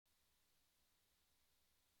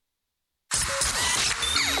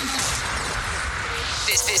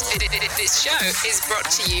This show is brought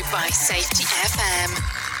to you by Safety FM.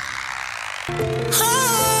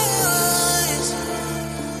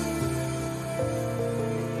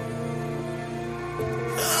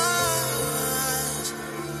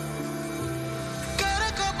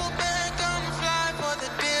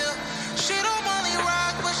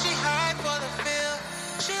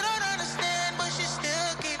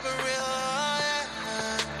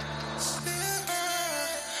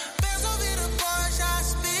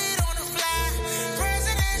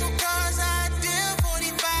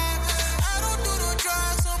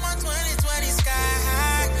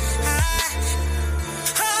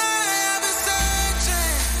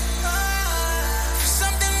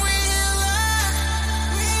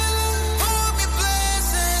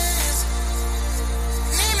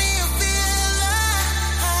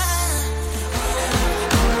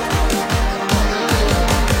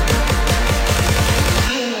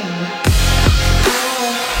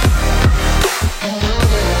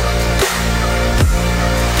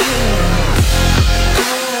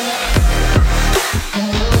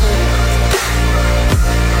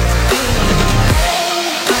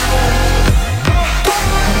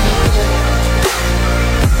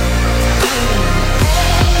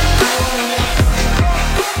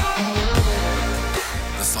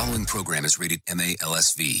 Rated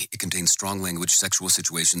MALSV. It contains strong language, sexual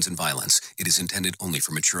situations, and violence. It is intended only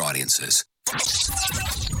for mature audiences.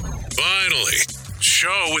 Finally,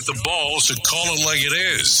 show with the balls to call it like it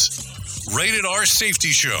is. Rated R Safety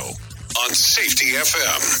Show on Safety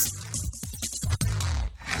FM.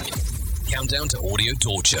 Countdown to audio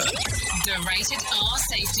torture. The Rated R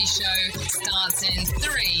Safety Show starts in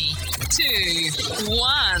 3, 2,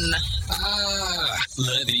 1.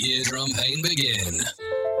 Let the eardrum pain begin.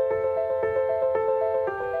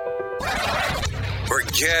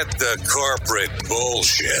 Forget the corporate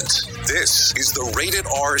bullshit. This is the Rated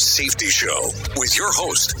R Safety Show with your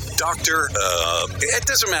host, Dr. It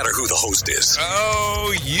doesn't matter who the host is.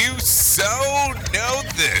 Oh, you so know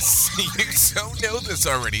this. You so know this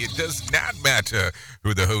already. It does not matter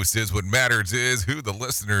who the host is. What matters is who the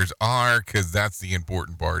listeners are, because that's the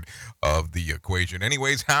important part of the equation.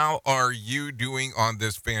 Anyways, how are you doing on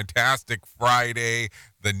this fantastic Friday,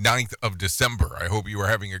 the 9th of December? I hope you are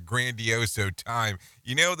having a grandioso time.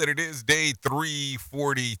 You know that it is day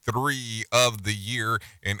 343 of the year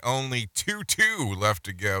and only 2 left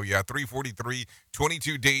to go. Yeah, 343,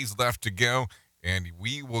 22 days left to go, and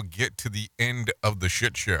we will get to the end of the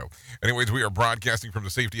shit show. Anyways, we are broadcasting from the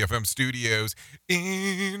Safety FM studios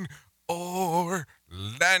in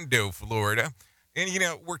Orlando, Florida. And, you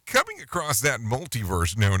know, we're coming across that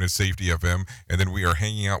multiverse known as Safety FM, and then we are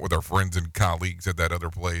hanging out with our friends and colleagues at that other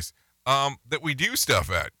place that we do stuff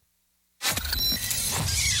at.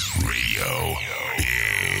 Radio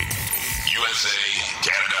Big. USA,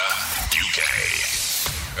 Canada, UK.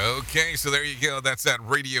 Okay, so there you go. That's that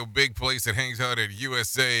Radio Big place that hangs out at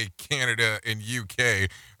USA, Canada, and UK.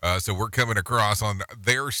 So we're coming across on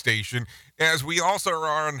their station, as we also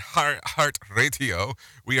are on Heart Radio.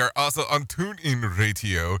 We are also on TuneIn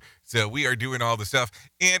Radio. So we are doing all the stuff.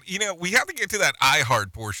 And, you know, we have to get to that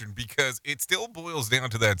iHeart portion because it still boils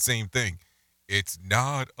down to that same thing. It's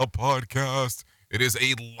not a podcast. It is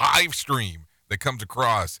a live stream that comes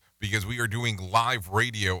across because we are doing live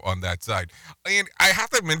radio on that side. And I have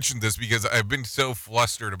to mention this because I've been so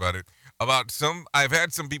flustered about it. I've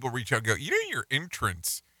had some people reach out and go, you know, your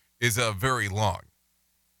entrance is very long.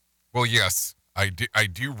 Well, yes, I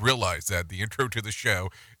do realize that the intro to the show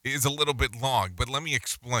is a little bit long, but let me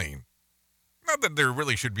explain. Not that there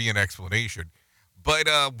really should be an explanation, but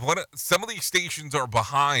some of these stations are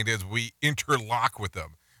behind as we interlock with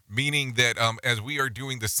them, meaning that as we are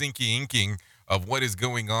doing the syncing inking of what is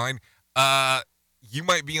going on, you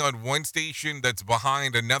might be on one station that's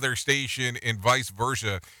behind another station and vice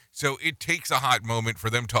versa. So it takes a hot moment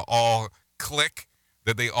for them to all click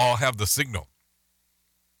that they all have the signal.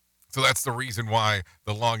 So that's the reason why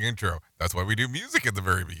the long intro. That's why we do music at the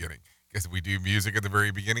very beginning. Because we do music at the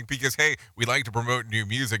very beginning because, hey, we like to promote new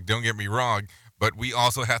music, don't get me wrong, but we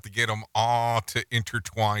also have to get them all to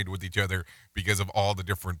intertwined with each other because of all the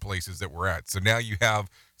different places that we're at. So now you have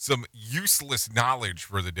some useless knowledge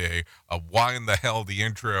for the day of why in the hell the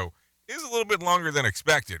intro is a little bit longer than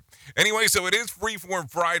expected. Anyway, so it is Freeform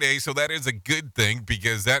Friday, so that is a good thing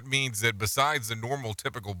because that means that besides the normal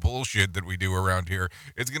typical bullshit that we do around here,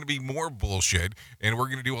 it's going to be more bullshit, and we're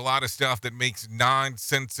going to do a lot of stuff that makes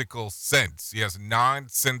nonsensical sense. Yes,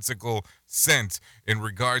 nonsensical sense in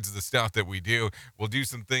regards to the stuff that we do. We'll do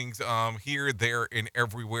some things here, there, and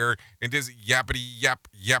everywhere, and just yappity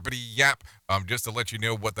yap, just to let you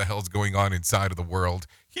know what the hell's going on inside of the world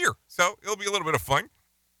here. So it'll be a little bit of fun.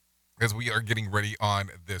 as we are getting ready on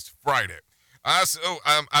this Friday. So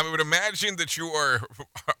I would imagine that you are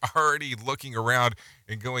already looking around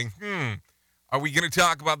and going, are we going to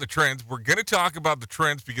talk about the trends? We're going to talk about the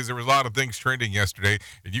trends because there was a lot of things trending yesterday,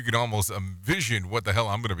 and you can almost envision what the hell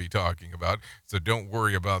I'm going to be talking about, so don't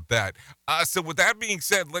worry about that. So with that being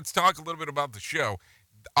said, let's talk a little bit about the show.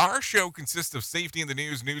 Our show consists of safety in the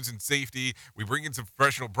news and safety. We bring in some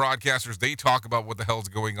professional broadcasters. They talk about what the hell's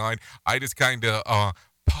going on. I just kind of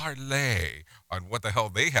parlay on what the hell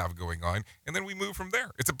they have going on, and then we move from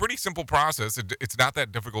there. It's a pretty simple process. It's not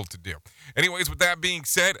that difficult to do. Anyways, with that being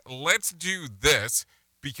said, let's do this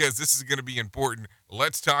because this is going to be important.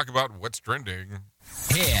 Let's talk about what's trending.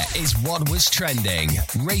 Here is what was trending.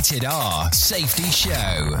 Rated R Safety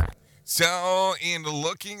Show. So, in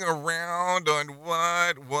looking around on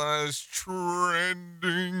what was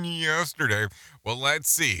trending yesterday, well, let's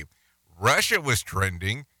see. Russia was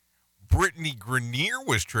trending. Brittany Grenier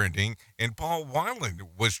was trending, and Paul Weiland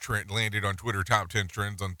was landed on Twitter Top 10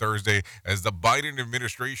 Trends on Thursday as the Biden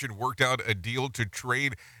administration worked out a deal to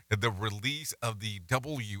trade the release of the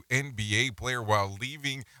WNBA player while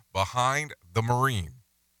leaving behind the Marine.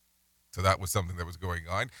 So that was something that was going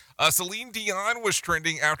on. Celine Dion was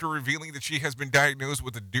trending after revealing that she has been diagnosed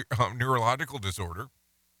with a neurological disorder.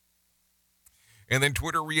 And then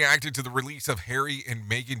Twitter reacted to the release of Harry and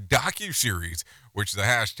Meghan docuseries, which the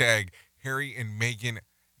hashtag Harry and Meghan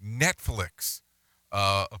Netflix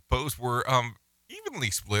posts were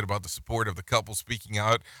evenly split about the support of the couple speaking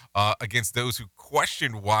out against those who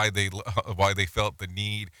questioned why they felt the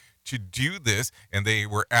need to do this, and they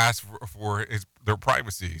were asked for their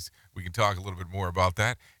privacies. We can talk a little bit more about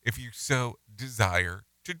that if you so desire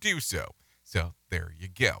to do so. So there you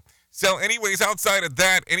go. So anyways, outside of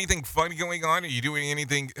that, anything fun going on? Are you doing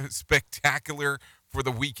anything spectacular for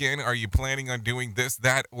the weekend? Are you planning on doing this,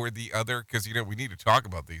 that, or the other? Because, we need to talk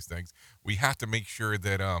about these things. We have to make sure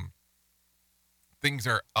that things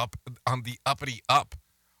are up on the uppity up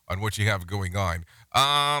on what you have going on.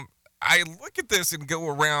 I look at this and go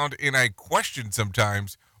around and I question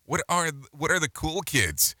sometimes, what are the cool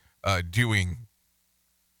kids doing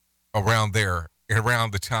around there?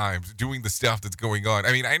 Around the times, doing the stuff that's going on.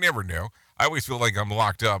 I mean, I never know. I always feel like I'm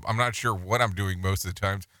locked up. I'm not sure what I'm doing most of the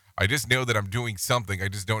times. I just know that I'm doing something. I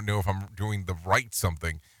just don't know if I'm doing the right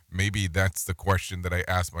something. Maybe that's the question that I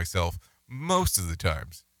ask myself most of the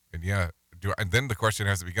times. And and then the question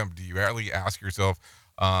has to become, do you really ask yourself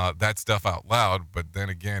that stuff out loud? But then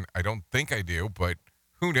again, I don't think I do, but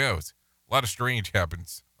who knows? A lot of strange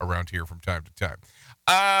happens around here from time to time.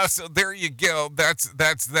 So there you go. That's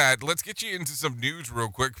that. Let's get you into some news real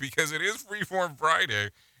quick because it is Freeform Friday,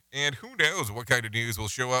 and who knows what kind of news will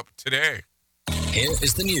show up today. Here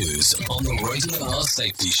is the news on the Rated R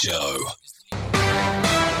Safety Show.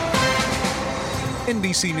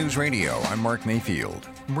 NBC News Radio, I'm Mark Mayfield.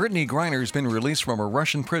 Brittany Griner has been released from a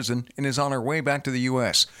Russian prison and is on her way back to the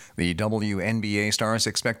U.S. The WNBA star is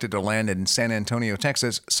expected to land in San Antonio,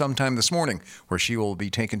 Texas, sometime this morning, where she will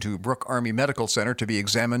be taken to Brooke Army Medical Center to be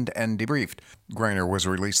examined and debriefed. Griner was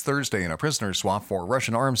released Thursday in a prisoner swap for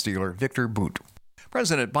Russian arms dealer Viktor Bout.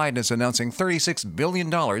 President Biden is announcing $36 billion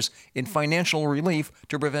in financial relief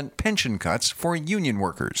to prevent pension cuts for union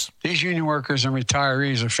workers. These union workers and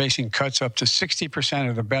retirees are facing cuts up to 60%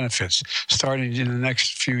 of the benefits starting in the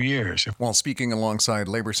next few years. While speaking alongside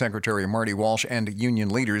Labor Secretary Marty Walsh and union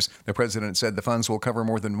leaders, the president said the funds will cover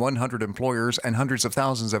more than 100 employers and hundreds of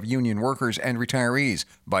thousands of union workers and retirees.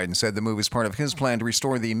 Biden said the move is part of his plan to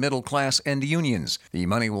restore the middle class and unions. The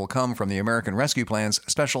money will come from the American Rescue Plan's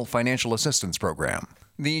Special Financial Assistance Program.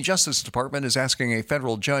 The Justice Department is asking a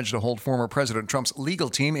federal judge to hold former President Trump's legal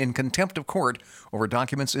team in contempt of court over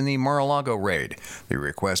documents in the Mar-a-Lago raid. The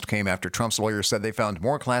request came after Trump's lawyers said they found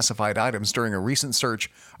more classified items during a recent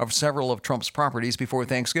search of several of Trump's properties before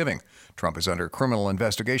Thanksgiving. Trump is under criminal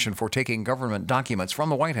investigation for taking government documents from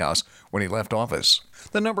the White House when he left office.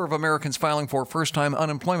 The number of Americans filing for first-time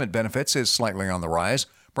unemployment benefits is slightly on the rise.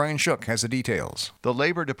 Brian Shook has the details. The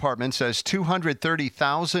Labor Department says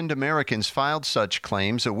 230,000 Americans filed such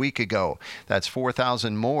claims a week ago. That's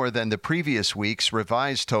 4,000 more than the previous week's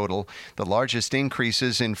revised total. The largest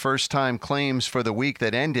increases in first-time claims for the week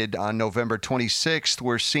that ended on November 26th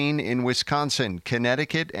were seen in Wisconsin,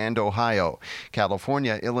 Connecticut, and Ohio.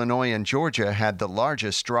 California, Illinois, and Georgia had the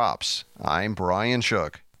largest drops. I'm Brian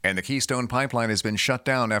Shook. And the Keystone Pipeline has been shut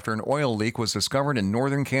down after an oil leak was discovered in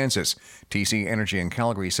northern Kansas. TC Energy in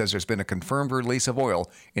Calgary says there's been a confirmed release of oil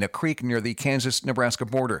in a creek near the Kansas-Nebraska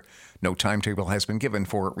border. No timetable has been given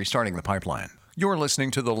for restarting the pipeline. You're listening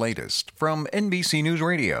to the latest from NBC News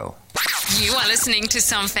Radio. You are listening to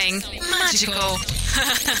something magical,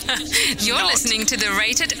 You're listening to the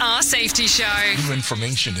Rated R Safety Show. New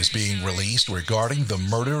information is being released regarding the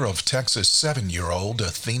murder of Texas 7-year-old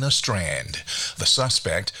Athena Strand. The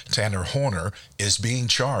suspect, Tanner Horner, is being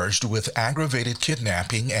charged with aggravated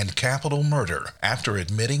kidnapping and capital murder after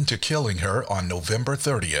admitting to killing her on November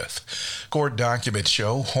 30th. Court documents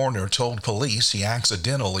show Horner told police he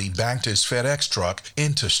accidentally backed his FedEx truck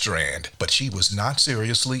into Strand, but she was not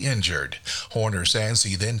seriously injured. Horner says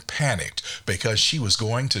he then panicked because she was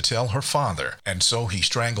going to tell her father, and so he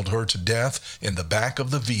strangled her to death in the back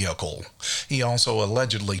of the vehicle. He also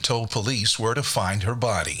allegedly told police where to find her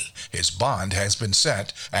body. His bond has been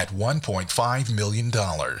set at $1.5 million.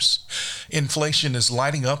 Inflation is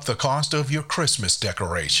lighting up the cost of your Christmas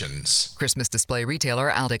decorations. Christmas display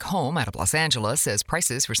retailer Aldic Home out of Los Angeles says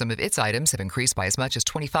prices for some of its items have increased by as much as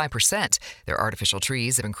 25%. Their artificial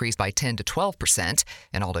trees have increased by 10 to 12%,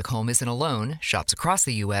 and Aldic Home isn't alone. Shops across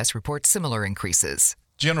the U.S. report similar increases.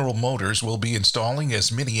 General Motors will be installing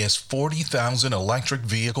as many as 40,000 electric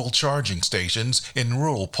vehicle charging stations in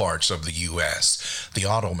rural parts of the U.S. The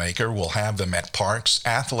automaker will have them at parks,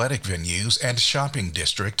 athletic venues, and shopping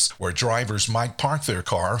districts where drivers might park their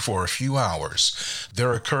car for a few hours.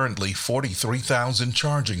 There are currently 43,000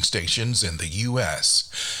 charging stations in the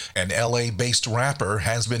U.S. An L.A.-based rapper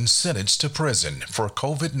has been sentenced to prison for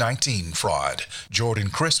COVID-19 fraud.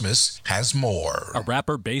 Jordan Christmas has more. A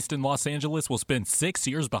rapper based in Los Angeles will spend 6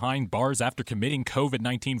 years behind bars after committing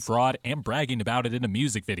COVID-19 fraud and bragging about it in a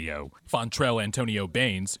music video. Fontrell Antonio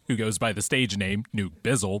Baines, who goes by the stage name Nuke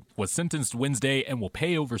Bizzle, was sentenced Wednesday and will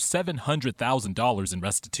pay over $700,000 in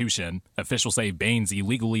restitution. Officials say Baines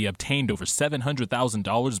illegally obtained over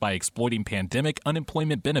 $700,000 by exploiting pandemic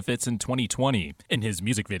unemployment benefits in 2020. In his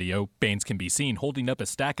music video, Baines can be seen holding up a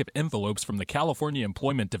stack of envelopes from the California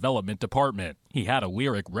Employment Development Department. He had a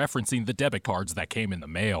lyric referencing the debit cards that came in the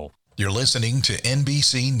mail. You're listening to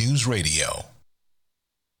NBC News Radio.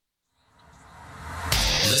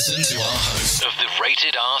 Listen to our host Of the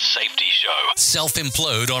Rated R Safety Show.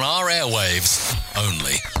 self-implode on our airwaves,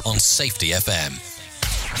 only on Safety FM.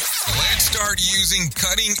 Let's start using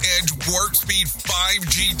cutting-edge warp speed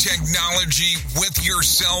 5G technology with your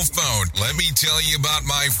cell phone. Let me tell you about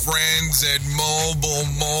my friends at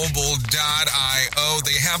mobilemobile.io.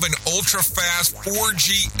 They have an ultra-fast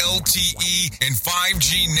 4G LTE and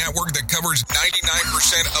 5G network that covers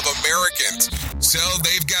 99% of Americans. So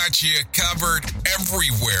they've got you covered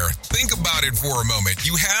everywhere. Think about it for a moment.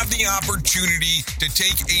 You have the opportunity to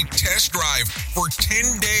take a test drive for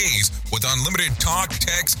 10 days with unlimited talk,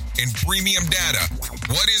 text, and premium data.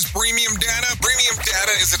 What is premium data? Premium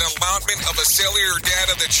data is an allotment of a cellular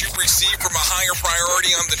data that you receive from a higher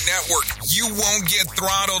priority on the network. You won't get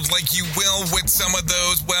throttled like you will with some of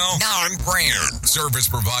those, well, non-brand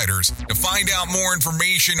service providers. To find out more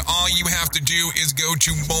information, all you have to do is go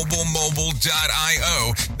to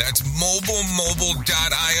mobilemobile.io. That's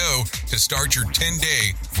mobilemobile.io to start your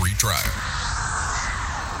 10-day free trial.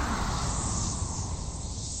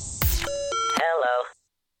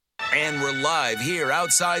 And we're live here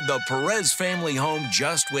outside the Perez family home,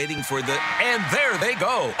 just waiting for the... And there they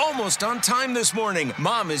go. Almost on time this morning.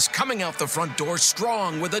 Mom is coming out the front door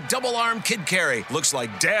strong with a double-arm kid carry. Looks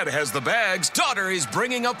like Dad has the bags. Daughter is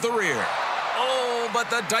bringing up the rear. Oh, but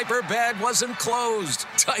the diaper bag wasn't closed.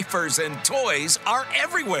 Diapers and toys are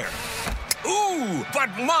everywhere. Ooh, but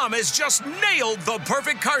Mom has just nailed the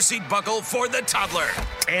perfect car seat buckle for the toddler.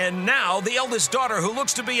 And now the eldest daughter, who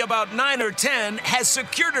looks to be about 9 or 10, has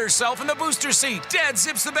secured herself in the booster seat. Dad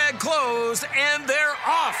zips the bag closed, and they're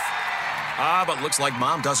off. But looks like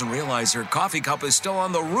Mom doesn't realize her coffee cup is still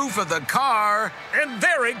on the roof of the car. And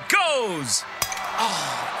there it goes.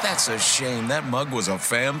 Oh, that's a shame. That mug was a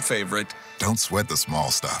fam favorite. Don't sweat the small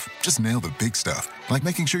stuff. Just nail the big stuff, like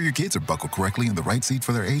making sure your kids are buckled correctly in the right seat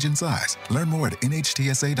for their age and size. Learn more at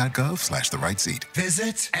nhtsa.gov/the right seat.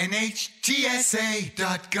 Visit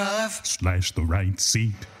nhtsa.gov/the right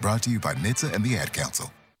seat. Brought to you by NHTSA and the Ad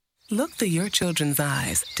Council. Look through your children's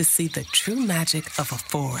eyes to see the true magic of a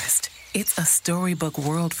forest. It's a storybook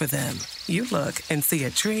world for them. You look and see a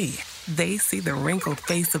tree. They see the wrinkled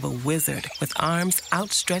face of a wizard with arms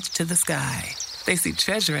outstretched to the sky. They see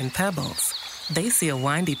treasure in pebbles. They see a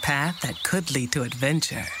windy path that could lead to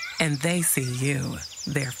adventure. And they see you,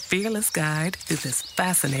 their fearless guide through this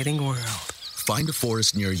fascinating world. Find a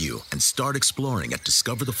forest near you and start exploring at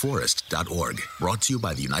discovertheforest.org. Brought to you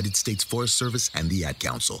by the United States Forest Service and the Ad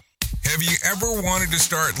Council. Have you ever wanted to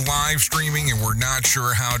start live streaming and were not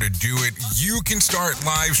sure how to do it? You can start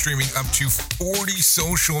live streaming up to 40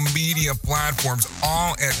 social media platforms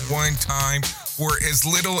all at one time for as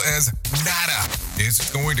little as nada.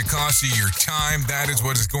 It's going to cost you your time. That is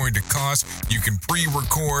what it's going to cost. You can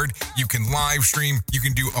pre-record, you can live stream, you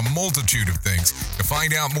can do a multitude of things. To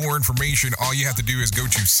find out more information, all you have to do is go to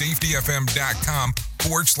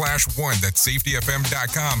safetyfm.com/one. That's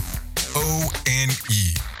safetyfm.com, ONE.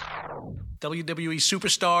 WWE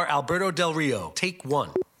superstar Alberto Del Rio. Take one.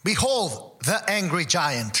 Behold the angry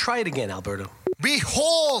giant. Try it again, Alberto.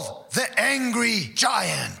 Behold the angry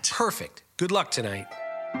giant. Perfect. Good luck tonight.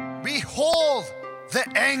 Behold the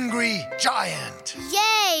angry giant.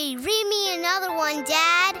 Yay! Read me another one,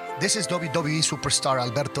 Dad. This is WWE superstar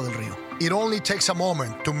Alberto Del Rio. It only takes a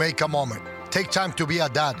moment to make a moment. Take time to be a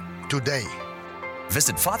dad today.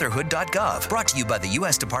 Visit fatherhood.gov. Brought to you by the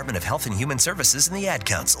U.S. Department of Health and Human Services and the Ad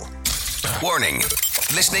Council. Warning.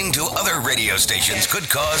 Listening to other radio stations could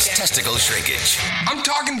cause testicle shrinkage. I'm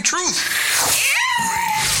talking the truth.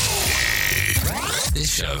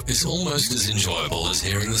 This show is almost as enjoyable as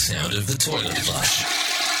hearing the sound of the toilet flush.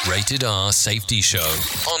 Rated R Safety Show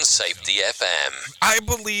on Safety FM. I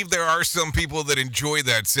believe there are some people that enjoy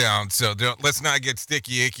that sound, so let's not get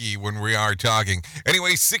sticky icky when we are talking.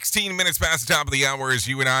 Anyway, 16 minutes past the top of the hour as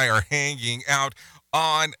you and I are hanging out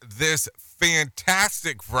on this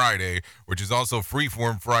fantastic Friday, which is also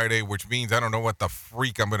Freeform Friday, which means I don't know what the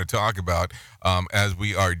freak I'm going to talk about as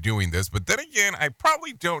we are doing this. But then again, I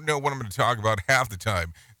probably don't know what I'm going to talk about half the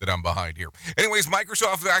time that I'm behind here. Anyways,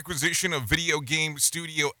 Microsoft's acquisition of video game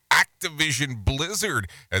studio Activision Blizzard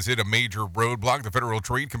has hit a major roadblock. The Federal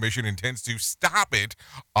Trade Commission intends to stop it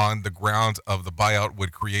on the grounds of the buyout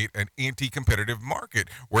would create an anti-competitive market.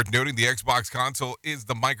 Worth noting, the Xbox console is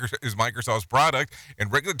Microsoft's product,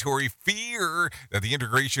 and regulatory fear that the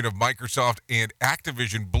integration of Microsoft and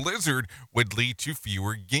Activision Blizzard would lead to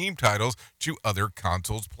fewer game titles to other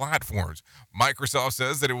consoles platforms. Microsoft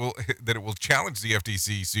says that it will challenge the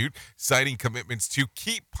FTC suit, citing commitments to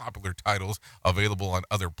keep popular titles available on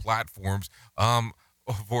other platforms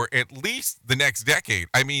for at least the next decade.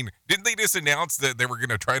 I mean, didn't they just announce that they were going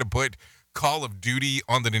to try to put Call of Duty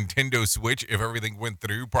on the Nintendo Switch if everything went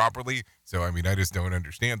through properly? So, I mean, I just don't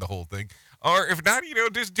understand the whole thing. Or if not,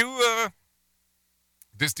 just do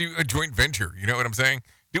a joint venture. You know what I'm saying?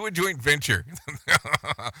 Do a joint venture.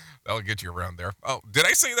 That'll get you around there. Oh, did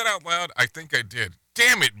I say that out loud? I think I did.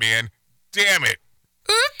 Damn it, man. Damn it.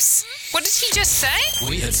 Oops! What did he just say?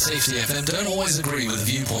 We at Safety FM don't always agree with the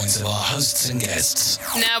viewpoints of our hosts and guests.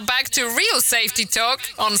 Now back to real safety talk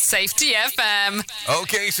on Safety FM.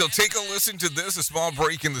 Okay, so take a listen to this. A small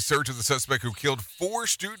break in the search of the suspect who killed 4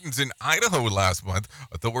 students in Idaho last month.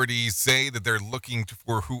 Authorities say that they're looking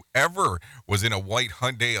for whoever was in a white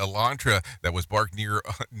Hyundai Elantra that was parked near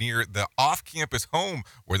the off-campus home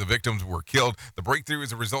where the victims were killed. The breakthrough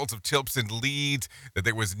is a result of tips and leads that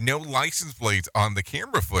there was no license plates on the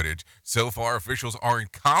camera footage. So far, officials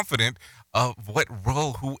aren't confident of what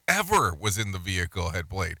role whoever was in the vehicle had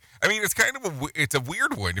played. I mean, it's kind of it's a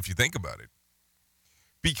weird one if you think about it.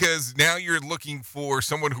 Because now you're looking for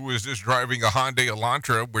someone who is just driving a Hyundai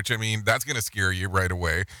Elantra, which, I mean, that's going to scare you right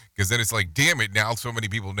away. Because then it's like, damn it, now so many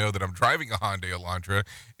people know that I'm driving a Hyundai Elantra.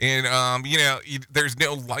 And, there's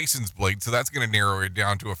no license plate, so that's going to narrow it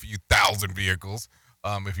down to a few thousand vehicles.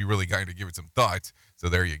 If you really kind of give it some thoughts. So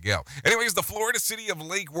there you go. Anyways, the Florida city of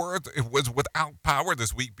Lake Worth was without power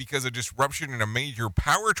this week because of disruption in a major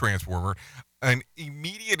power transformer. An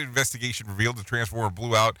immediate investigation revealed the transformer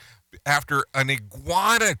blew out after an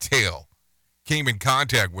iguana tail came in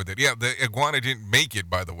contact with it. Yeah, the iguana didn't make it,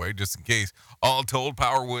 by the way, just in case. All told,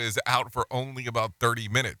 power was out for only about 30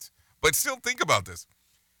 minutes. But still, think about this.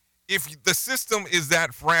 If the system is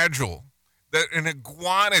that fragile, that an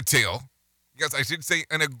iguana tail, yes, I should say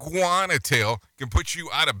an iguana tail, can put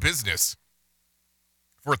you out of business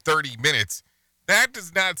for 30 minutes. That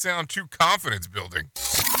does not sound too confidence building.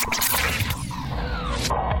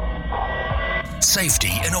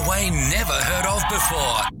 Safety in a way never heard of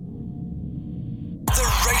before. The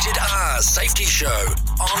Rated R Safety Show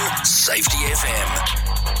on Safety FM.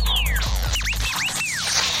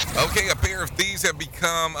 Okay, a pair of thieves have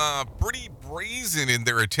become pretty brazen in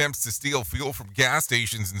their attempts to steal fuel from gas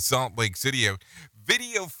stations in Salt Lake City.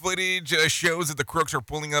 Video footage shows that the crooks are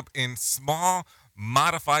pulling up in small,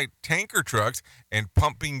 modified tanker trucks and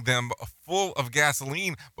pumping them full of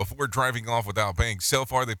gasoline before driving off without paying. So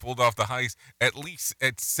far, they pulled off the heist at least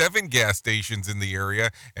at 7 gas stations in the area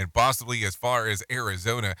and possibly as far as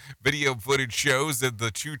Arizona. Video footage shows that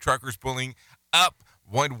the 2 truckers pulling up,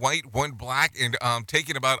 one white, one black, and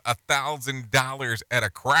taking about $1,000 at a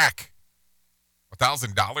crack.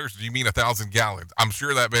 $1,000? Do you mean 1,000 gallons? I'm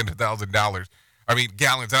sure that meant $1,000. I mean,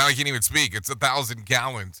 gallons. And I can't even speak. It's 1,000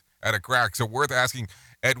 gallons at a crack. So worth asking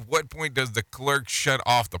At what point does the clerk shut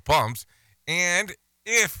off the pumps? And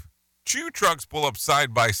if two trucks pull up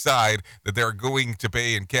side by side that they're going to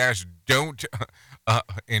pay in cash, don't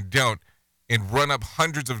and run up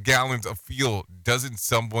hundreds of gallons of fuel, doesn't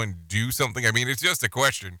someone do something? I mean, it's just a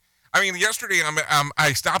question. I mean, yesterday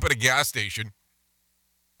I stop at a gas station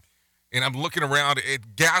and I'm looking around.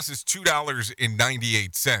 Gas is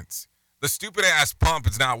 $2.98. The stupid ass pump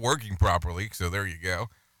is not working properly, so there you go.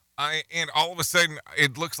 And all of a sudden,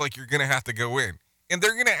 it looks like you're going to have to go in. And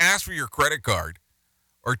they're going to ask for your credit card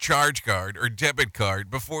or charge card or debit card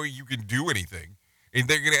before you can do anything. And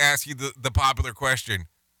they're going to ask you the popular question,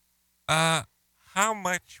 how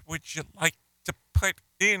much would you like to put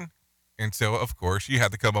in? And so, of course, you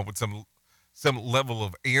have to come up with some level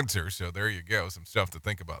of answer. So there you go, some stuff to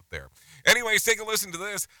think about there. Anyways, take a listen to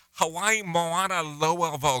this. Hawaii Mauna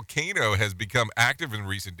Loa volcano has become active in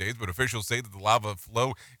recent days, but officials say that the lava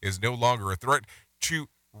flow is no longer a threat to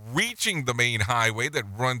reaching the main highway that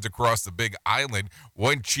runs across the Big Island.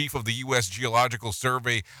 One chief of the U.S. Geological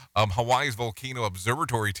Survey, Hawaii's Volcano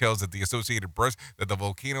Observatory, tells that the Associated Press that the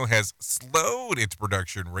volcano has slowed its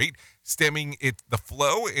production rate, stemming the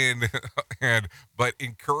flow but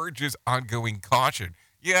encourages ongoing caution.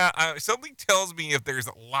 Yeah, something tells me if there's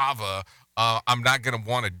lava, I'm not going to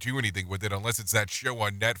want to do anything with it unless it's that show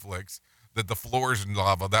on Netflix that the floor's in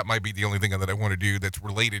lava. That might be the only thing that I want to do that's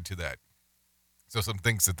related to that. So some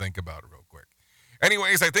things to think about real quick.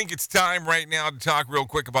 Anyways, I think it's time right now to talk real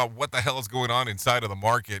quick about what the hell is going on inside of the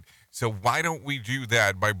market. So why don't we do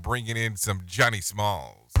that by bringing in some Johnny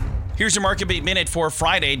Smalls? Here's your Market Beat Minute for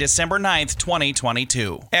Friday, December 9th,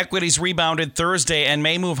 2022. Equities rebounded Thursday and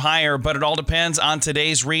may move higher, but it all depends on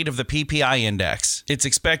today's read of the PPI index. It's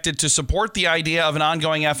expected to support the idea of an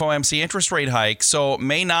ongoing FOMC interest rate hike, so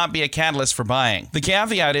may not be a catalyst for buying. The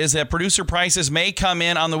caveat is that producer prices may come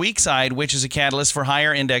in on the weak side, which is a catalyst for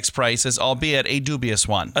higher index prices, albeit a dubious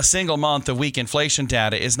one. A single month of weak inflation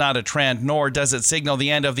data is not a trend, nor does it signal the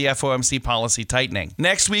end of the FOMC policy tightening.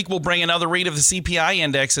 Next week, we'll bring another read of the CPI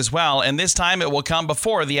index as well, and this time it will come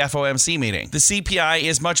before the FOMC meeting. The CPI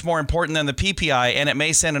is much more important than the PPI, and it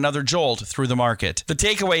may send another jolt through the market. The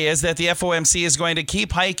takeaway is that the FOMC is going to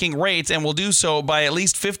keep hiking rates and will do so by at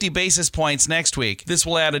least 50 basis points next week. This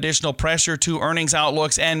will add additional pressure to earnings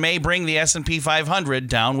outlooks and may bring the S&P 500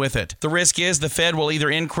 down with it. The risk is the Fed will either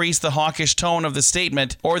increase the hawkish tone of the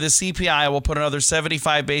statement or the CPI will put another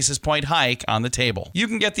 75 basis point hike on the table. You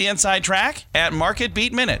can get the inside track at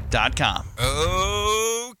marketbeatminute.com.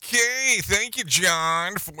 Okay, thank you,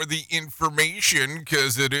 John, for the information,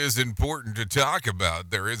 because it is important to talk about.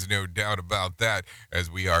 There is no doubt about that as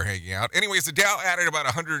we are hanging out. Anyways, the Dow added about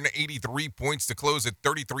 183 points to close at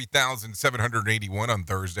 33,781 on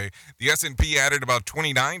Thursday. The S&P added about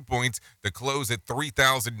 29 points to close at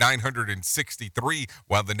 3,963,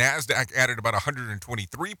 while the NASDAQ added about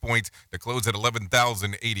 123 points to close at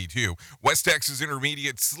 11,082. West Texas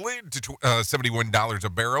Intermediate slid to $71 a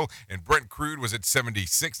barrel, and Brent crude was at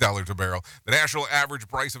 $76 a barrel. The national average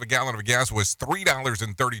price of a gallon of gas was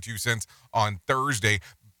 $3.32 on Thursday.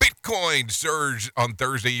 Bitcoin surged on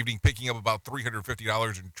Thursday evening, picking up about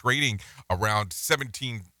 $350 and trading around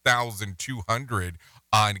 17,200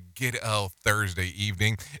 on Good Old Thursday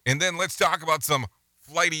evening. And then let's talk about some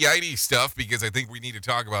flighty-ighty stuff, because I think we need to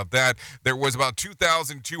talk about that. There was about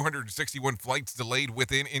 2,261 flights delayed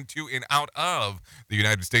within, into, and out of the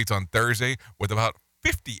United States on Thursday, with about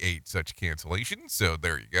 58 such cancellations. So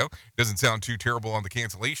there you go. Doesn't sound too terrible on the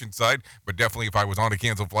cancellation side, but definitely if I was on a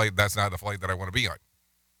canceled flight, that's not the flight that I want to be on.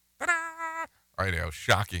 Ta-da! I know,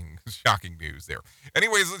 shocking news there.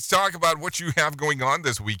 Anyways, let's talk about what you have going on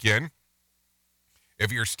this weekend.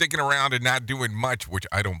 If you're sticking around and not doing much, which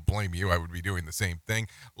I don't blame you, I would be doing the same thing.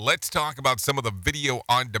 Let's talk about some of the video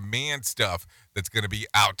on demand stuff that's going to be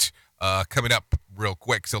out coming up real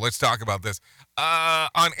quick. So let's talk about this.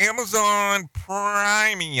 On Amazon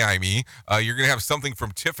Prime, you're going to have something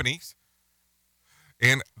from Tiffany's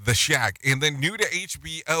and The Shack. And then new to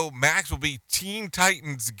HBO Max will be Teen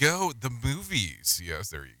Titans Go, the movies. Yes,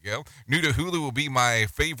 there you go. New to Hulu will be My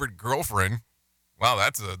Favorite Girlfriend. Wow,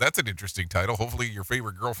 that's an interesting title. Hopefully your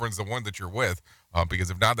favorite girlfriend's the one that you're with,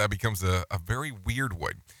 because if not, that becomes a very weird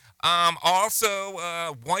one.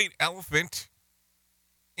 Also, White Elephant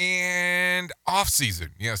and Off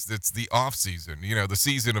Season. Yes, it's the off season. You know, the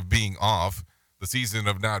season of being off, the season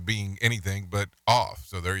of not being anything but off.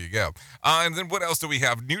 So there you go. And then what else do we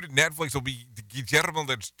have? New to Netflix will be Guillermo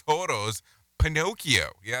del Toro's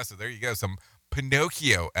Pinocchio. Yeah, so there you go. Some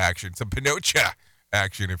Pinocchio action, some Pinocha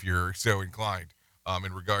action if you're so inclined.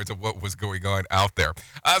 In regards to what was going on out there.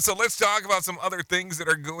 So let's talk about some other things that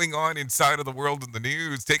are going on inside of the world in the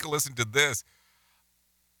news. Take a listen to this.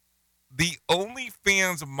 The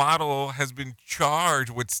OnlyFans model has been charged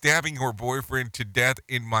with stabbing her boyfriend to death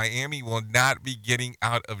in Miami, will not be getting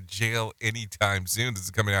out of jail anytime soon. This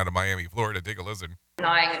is coming out of Miami, Florida. Take a listen.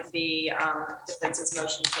 Denying the defense's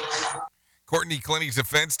motion to release. Courtney Clinton's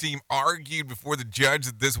defense team argued before the judge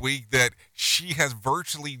this week that she has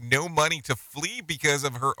virtually no money to flee because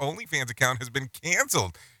of her OnlyFans account has been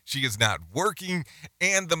canceled. She is not working,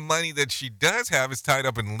 and the money that she does have is tied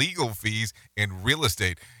up in legal fees and real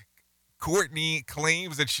estate. Courtney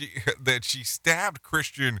claims that she stabbed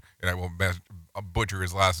Christian, and I won't butcher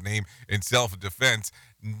his last name, in self-defense.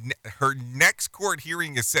 Her next court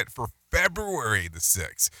hearing is set for February the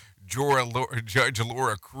 6th. Judge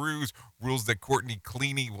Laura Cruz rules that Courtney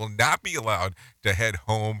Cleaney will not be allowed to head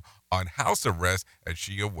home on house arrest as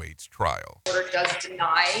she awaits trial. The order does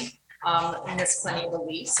deny Ms. Cleaney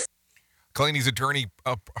release. Cleaney's attorney,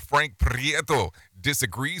 Frank Prieto,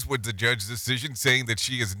 disagrees with the judge's decision, saying that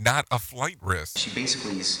she is not a flight risk. She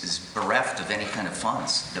basically is bereft of any kind of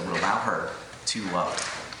funds that would allow her to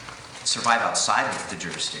survive outside of the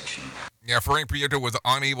jurisdiction. Yeah, Frank Prieto was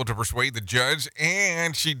unable to persuade the judge,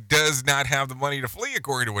 and she does not have the money to flee,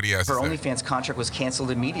 according to what he has to say. Her OnlyFans contract was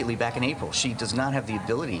canceled immediately back in April. She does not have the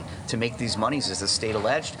ability to make these monies, as the state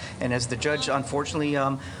alleged, and as the judge unfortunately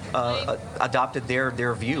adopted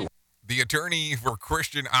their view. The attorney for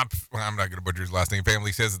Christian, I'm not going to butcher his last name,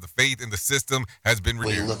 family says that the faith in the system has been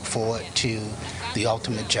renewed. We look forward to the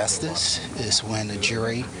ultimate justice is when the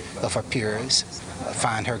jury of her peers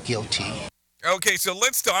find her guilty. Okay, so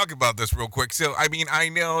let's talk about this real quick. So, I mean, I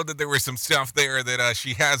know that there was some stuff there that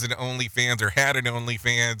she has an OnlyFans or had an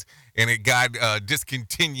OnlyFans, and it got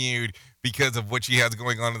discontinued because of what she has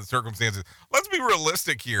going on in the circumstances. Let's be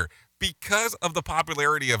realistic here. Because of the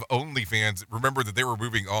popularity of OnlyFans, remember that they were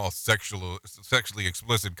removing all sexually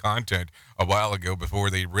explicit content a while ago before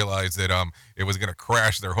they realized that it was going to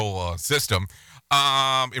crash their whole system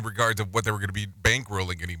in regards of what they were going to be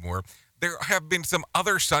bankrolling anymore. There have been some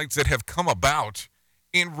other sites that have come about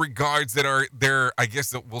in regards that are their, I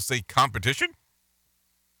guess that we'll say, competition.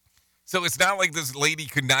 So it's not like this lady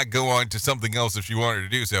could not go on to something else if she wanted to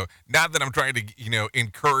do so. Not that I'm trying to,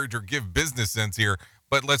 encourage or give business sense here,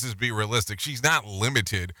 but let's just be realistic. She's not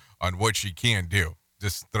limited on what she can do.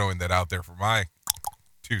 Just throwing that out there for my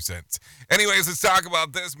 2 cents. Anyways, let's talk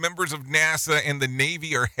about this. Members of NASA and the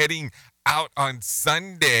Navy are heading out on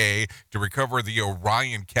Sunday to recover the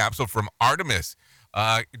Orion capsule from Artemis.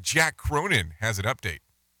 Jack Cronin has an update.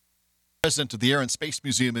 President of the Air and Space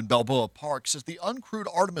Museum in Balboa Park says the uncrewed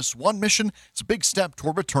Artemis 1 mission is a big step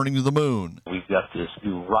toward returning to the moon. We've got this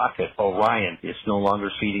new rocket, Orion. It's no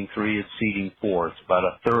longer seating 3, it's seating 4. It's about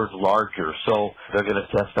a third larger. So they're going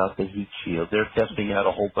to test out the heat shield. They're testing out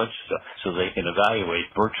a whole bunch of stuff so they can evaluate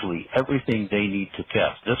virtually everything they need to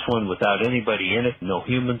test. This one without anybody in it, no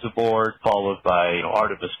humans aboard, followed by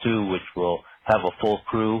Artemis 2, which will have a full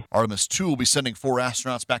crew. Artemis 2 will be sending 4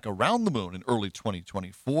 astronauts back around the moon in early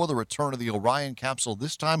 2024. The return of the Orion capsule,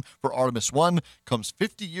 this time for Artemis 1, comes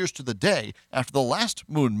 50 years to the day after the last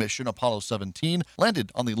moon mission, Apollo 17,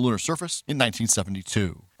 landed on the lunar surface in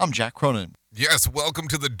 1972. I'm Jack Cronin. Yes, welcome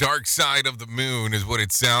to the dark side of the moon is what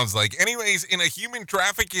it sounds like. Anyways, in a human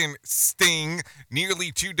trafficking sting,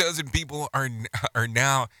 nearly 24 people are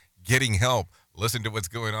now getting help. Listen to what's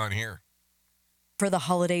going on here. For the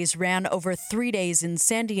holidays ran over 3 days in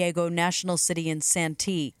San Diego National City in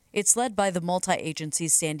Santee. It's led by the multi-agency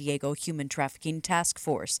San Diego Human Trafficking Task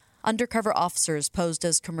Force. Undercover officers posed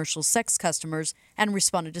as commercial sex customers and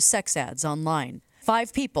responded to sex ads online.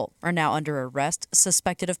 5 people are now under arrest,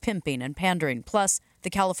 suspected of pimping and pandering. Plus,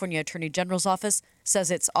 the California Attorney General's office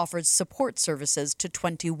says it's offered support services to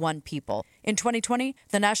 21 people. In 2020,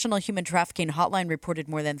 the National Human Trafficking Hotline reported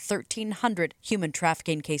more than 1,300 human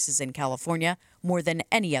trafficking cases in California, more than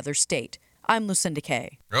any other state. I'm Lucinda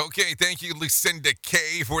Kay. Okay, thank you, Lucinda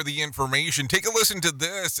Kay, for the information. Take a listen to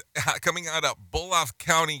this. Coming out of Bluff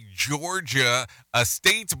County, Georgia, a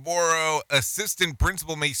Statesboro assistant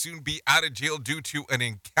principal may soon be out of jail due to an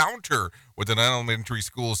encounter with an elementary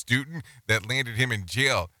school student that landed him in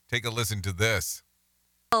jail. Take a listen to this.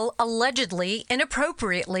 Allegedly,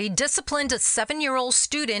 inappropriately disciplined a 7-year-old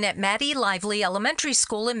student at Maddie Lively Elementary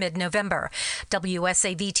School in mid-November.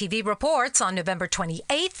 WSAV-TV reports on November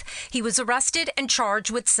 28th, he was arrested and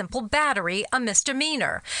charged with simple battery, a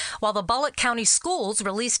misdemeanor. While the Bullock County Schools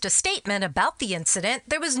released a statement about the incident,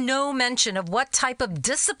 there was no mention of what type of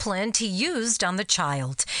discipline he used on the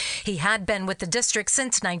child. He had been with the district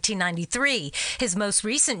since 1993. His most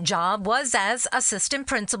recent job was as assistant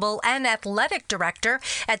principal and athletic director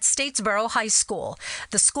at Statesboro High School.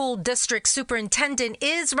 The school district superintendent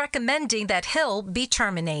is recommending that Hill be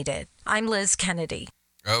terminated. I'm Liz Kennedy.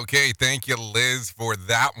 Okay, thank you, Liz, for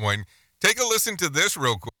that one. Take a listen to this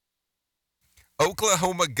real quick.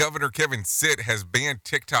 Oklahoma Governor Kevin Stitt has banned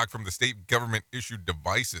TikTok from the state government-issued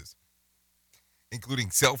devices,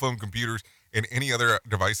 including cell phone computers and any other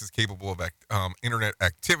devices capable of internet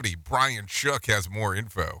activity. Brian Shook has more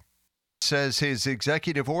info. Says his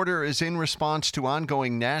executive order is in response to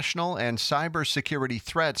ongoing national and cybersecurity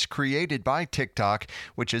threats created by TikTok,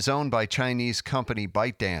 which is owned by Chinese company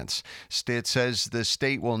ByteDance. Stitt says the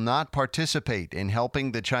state will not participate in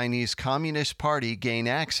helping the Chinese Communist Party gain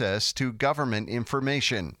access to government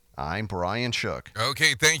information. I'm Brian Shook.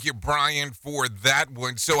 Okay, thank you, Brian, for that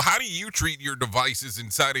one. So how do you treat your devices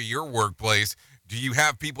inside of your workplace? Do you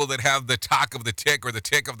have people that have the talk of the tick or the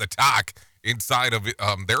tick of the talk inside of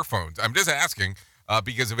their phones? I'm just asking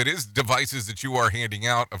because if it is devices that you are handing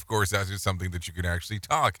out, of course, that is something that you can actually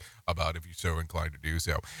talk about if you're so inclined to do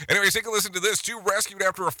so. Anyways, take a listen to this. 2 rescued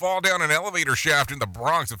after a fall down an elevator shaft in the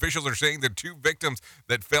Bronx. Officials are saying that 2 victims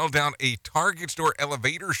that fell down a Target store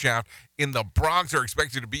elevator shaft in the Bronx are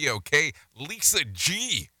expected to be okay. Lisa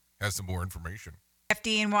G has some more information.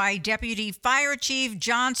 FDNY Deputy Fire Chief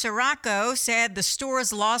John Sirocco said the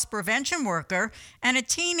store's loss prevention worker and a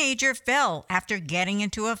teenager fell after getting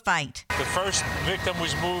into a fight. The first victim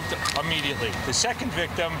was moved immediately. The second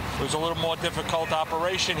victim was a little more difficult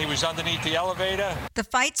operation. He was underneath the elevator. The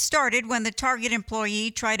fight started when the Target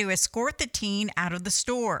employee tried to escort the teen out of the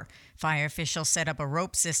store. Fire officials set up a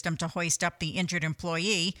rope system to hoist up the injured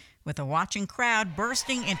employee, with a watching crowd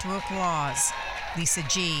bursting into applause. Lisa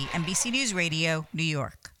G., NBC News Radio, New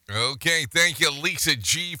York. Okay, thank you, Lisa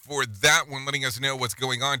G., for that one, letting us know what's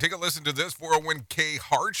going on. Take a listen to this. 401k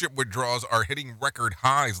hardship withdrawals are hitting record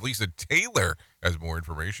highs. Lisa Taylor has more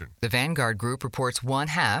information. The Vanguard Group reports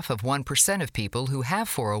 0.5% of people who have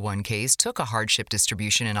 401ks took a hardship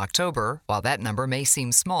distribution in October. While that number may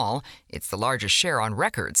seem small, it's the largest share on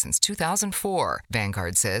record since 2004.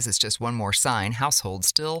 Vanguard says it's just one more sign households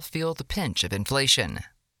still feel the pinch of inflation.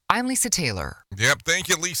 I'm Lisa Taylor. Yep, thank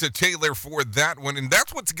you, Lisa Taylor, for that one. And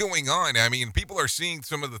that's what's going on. I mean, people are seeing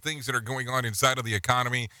some of the things that are going on inside of the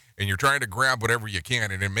economy, and you're trying to grab whatever you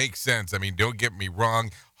can, and it makes sense. I mean, don't get me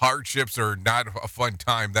wrong. Hardships are not a fun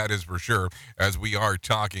time, that is for sure, as we are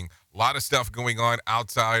talking. A lot of stuff going on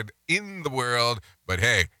outside in the world, but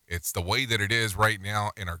hey, it's the way that it is right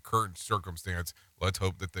now in our current circumstance. Let's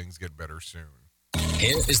hope that things get better soon.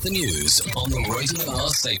 Here is the news on the Rated R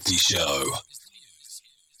Safety Show.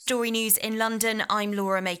 Story news in London, I'm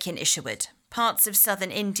Laura Makin-Isherwood. Parts of southern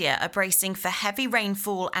India are bracing for heavy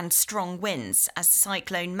rainfall and strong winds as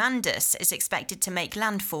Cyclone Mandus is expected to make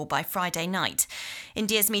landfall by Friday night.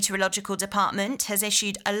 India's meteorological department has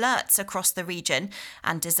issued alerts across the region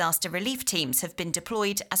and disaster relief teams have been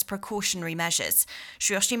deployed as precautionary measures.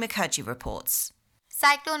 Shriyoshi Mukherjee reports.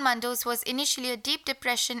 Cyclone Mandus was initially a deep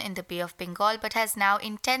depression in the Bay of Bengal but has now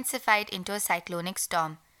intensified into a cyclonic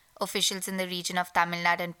storm. Officials in the region of Tamil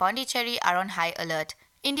Nadu and Pondicherry are on high alert.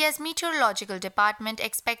 India's meteorological department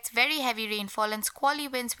expects very heavy rainfall and squally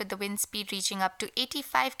winds with the wind speed reaching up to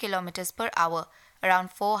 85 km per hour.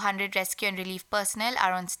 Around 400 rescue and relief personnel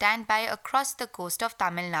are on standby across the coast of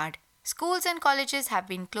Tamil Nadu. Schools and colleges have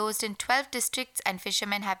been closed in 12 districts and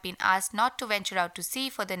fishermen have been asked not to venture out to sea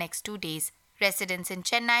for the next 2 days. Residents in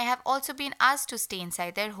Chennai have also been asked to stay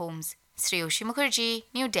inside their homes. Shriyoshi Mukherjee,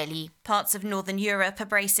 New Delhi. Parts of northern Europe are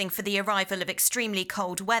bracing for the arrival of extremely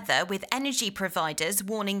cold weather, with energy providers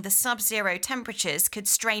warning the sub-zero temperatures could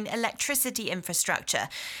strain electricity infrastructure.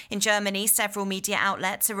 In Germany, several media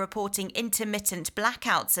outlets are reporting intermittent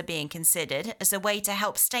blackouts are being considered as a way to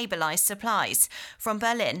help stabilise supplies. From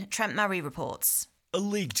Berlin, Trent Murray reports. A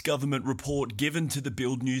leaked government report given to the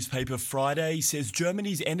Bild newspaper Friday says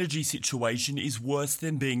Germany's energy situation is worse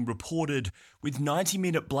than being reported, with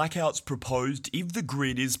 90-minute blackouts proposed if the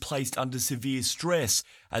grid is placed under severe stress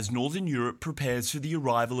as Northern Europe prepares for the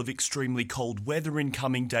arrival of extremely cold weather in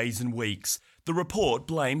coming days and weeks. The report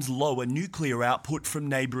blames lower nuclear output from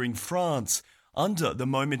neighbouring France. Under the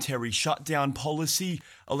momentary shutdown policy,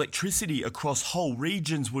 electricity across whole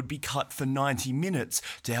regions would be cut for 90 minutes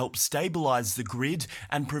to help stabilise the grid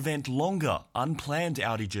and prevent longer, unplanned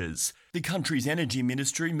outages. The country's energy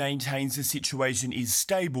ministry maintains the situation is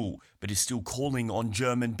stable, but is still calling on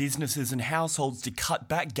German businesses and households to cut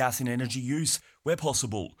back gas and energy use where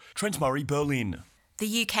possible. Trent Murray, Berlin.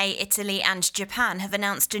 The UK, Italy and Japan have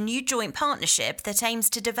announced a new joint partnership that aims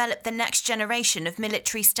to develop the next generation of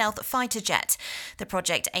military stealth fighter jet. The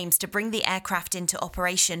project aims to bring the aircraft into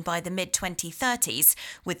operation by the mid-2030s,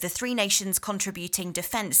 with the three nations contributing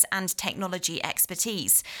defence and technology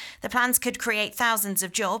expertise. The plans could create thousands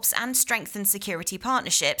of jobs and strengthen security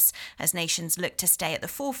partnerships as nations look to stay at the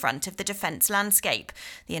forefront of the defence landscape.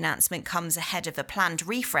 The announcement comes ahead of a planned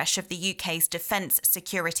refresh of the UK's defence,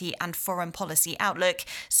 security and foreign policy outlook,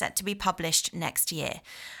 set to be published next year.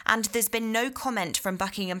 And there's been no comment from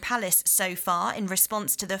Buckingham Palace so far in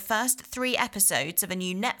response to the first 3 episodes of a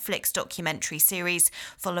new Netflix documentary series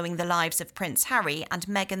following the lives of Prince Harry and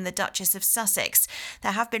Meghan, the Duchess of Sussex.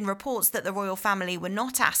 There have been reports that the royal family were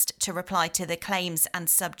not asked to reply to the claims and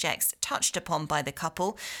subjects touched upon by the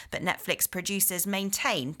couple, but Netflix producers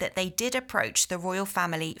maintain that they did approach the royal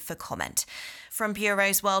family for comment. From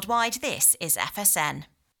bureaus worldwide, this is FSN.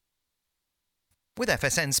 With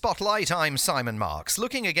FSN Spotlight, I'm Simon Marks,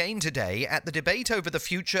 looking again today at the debate over the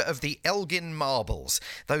future of the Elgin marbles,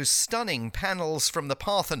 those stunning panels from the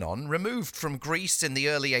Parthenon removed from Greece in the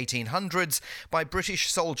early 1800s by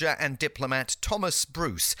British soldier and diplomat Thomas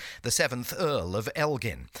Bruce, the 7th Earl of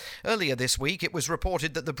Elgin. Earlier this week, it was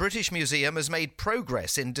reported that the British Museum has made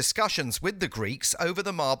progress in discussions with the Greeks over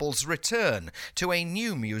the marbles' return to a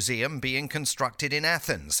new museum being constructed in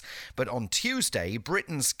Athens. But on Tuesday,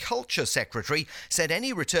 Britain's Culture Secretary said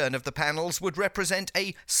any return of the panels would represent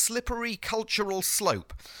a slippery cultural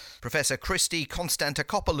slope. Professor Christy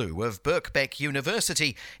Konstantakopoulou of Birkbeck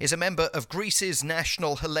University is a member of Greece's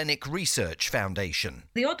National Hellenic Research Foundation.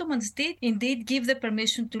 The Ottomans did indeed give the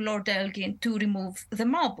permission to Lord Elgin to remove the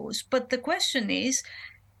marbles, but the question is,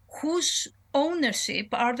 whose ownership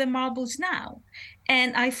are the marbles now?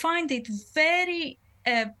 And I find it very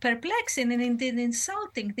perplexing and indeed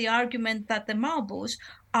insulting, the argument that the marbles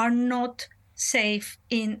are not safe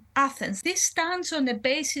in Athens. This stands on a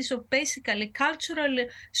basis of basically cultural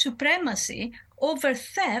supremacy over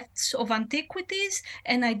thefts of antiquities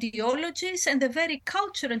and ideologies and the very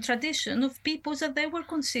culture and tradition of peoples that they were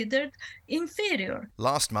considered inferior.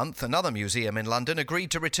 Last month, another museum in London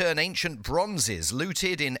agreed to return ancient bronzes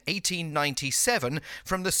looted in 1897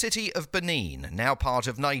 from the city of Benin, now part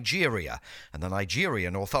of Nigeria, and the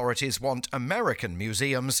Nigerian authorities want American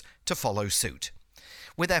museums to follow suit.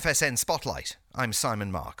 With FSN Spotlight, I'm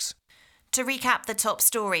Simon Marks. To recap the top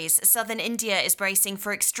stories, southern India is bracing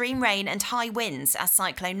for extreme rain and high winds as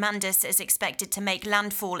Cyclone Mandus is expected to make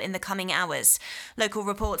landfall in the coming hours. Local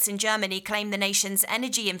reports in Germany claim the nation's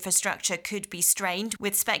energy infrastructure could be strained,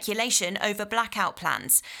 with speculation over blackout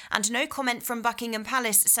plans. And no comment from Buckingham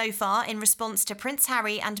Palace so far in response to Prince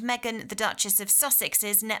Harry and Meghan, the Duchess of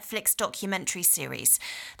Sussex's Netflix documentary series.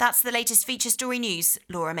 That's the latest feature story news.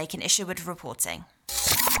 Laura Macon-Isherwood reporting.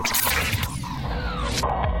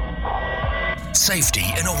 Safety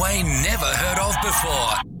in a way never heard of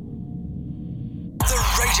before. The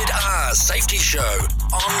Rated R Safety Show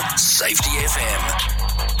on Safety FM.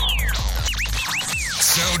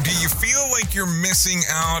 So do you feel like you're missing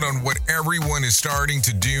out on what everyone is starting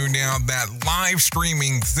to do now, that live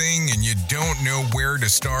streaming thing, and you don't know where to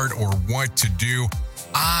start or what to do?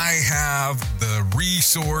 I have the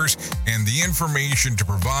resource and the information to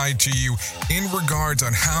provide to you in regards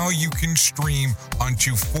on how you can stream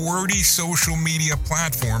onto 40 social media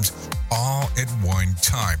platforms all at one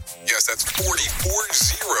time. Yes, that's 40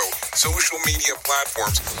 social media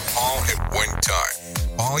platforms all at one time.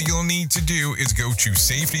 All you'll need to do is go to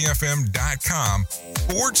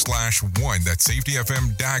safetyfm.com/1. That's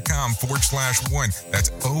safetyfm.com/1.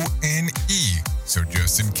 That's ONE. So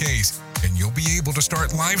just in case, and you'll be able to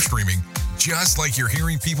start live streaming just like you're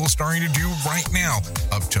hearing people starting to do right now,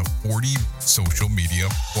 up to 40 social media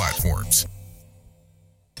platforms.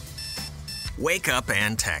 Wake up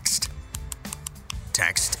and text.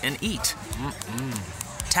 Text and eat.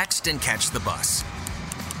 Text and catch the bus.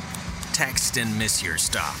 Text and miss your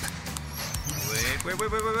stop.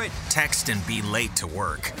 Wait. Text and be late to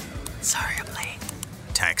work. Sorry, I'm late.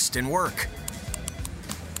 Text and work.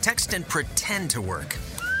 Text and pretend to work.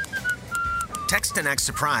 Text and act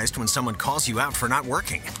surprised when someone calls you out for not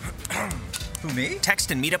working. Who, me? Text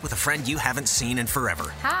and meet up with a friend you haven't seen in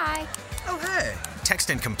forever. Hi. Oh, hey. Text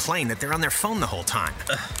and complain that they're on their phone the whole time.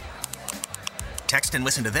 Text and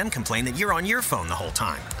listen to them complain that you're on your phone the whole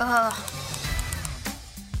time.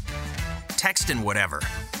 Text and whatever.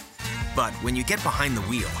 But when you get behind the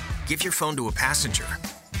wheel, give your phone to a passenger.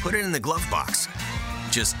 Put it in the glove box.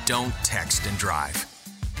 Just don't text and drive.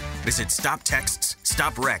 Visit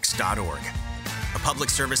StopTextsStopWrecks.org. A public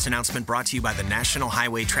service announcement brought to you by the National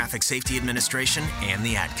Highway Traffic Safety Administration and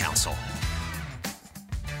the Ad Council.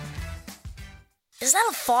 Is that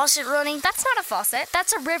a faucet running? That's not a faucet.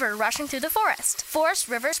 That's a river rushing through the forest. Forest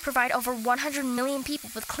rivers provide over 100 million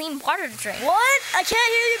people with clean water to drink. What? I can't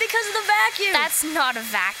hear you because of the vacuum. That's not a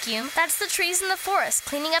vacuum. That's the trees in the forest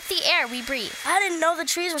cleaning up the air we breathe. I didn't know the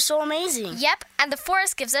trees were so amazing. Yep, and the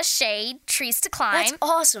forest gives us shade, trees to climb. That's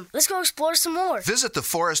awesome. Let's go explore some more. Visit the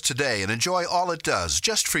forest today and enjoy all it does,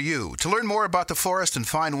 just for you. To learn more about the forest and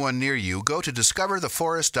find one near you, go to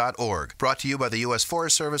discovertheforest.org. Brought to you by the U.S.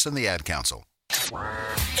 Forest Service and the Ad Council.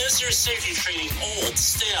 Is your safety training old,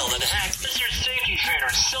 stale, and hacked? Is your safety trainer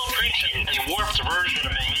still preaching a warped version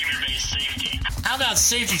of behavior-based safety? How about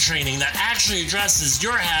safety training that actually addresses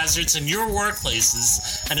your hazards in your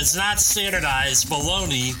workplaces and is not standardized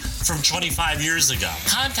baloney from 25 years ago?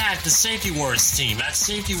 Contact the Safety Wars team at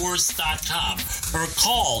safetywars.com or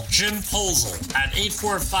call Jim Posel at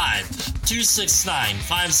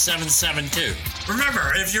 845-269-5772.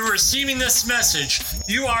 Remember, if you're receiving this message,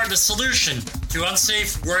 you are the solution to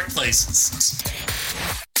unsafe workplaces.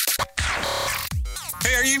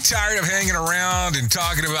 Hey, are you tired of hanging around and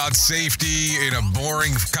talking about safety in a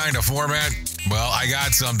boring kind of format? Well, I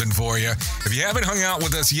got something for you. If you haven't hung out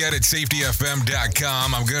with us yet at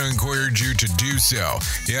safetyfm.com, I'm going to encourage you to do so.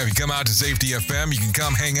 Yeah, if you come out to Safety FM, you can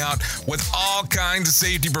come hang out with all kinds of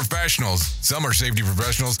safety professionals. Some are safety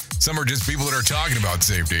professionals, some are just people that are talking about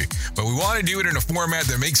safety. But we want to do it in a format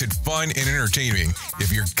that makes it fun and entertaining.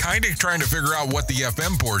 If you're kind of trying to figure out what the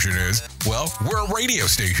FM portion is, well, we're a radio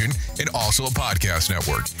station and also a podcast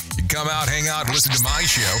network. You can come out, hang out, and listen to my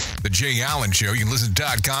show, The Jay Allen Show. You can listen to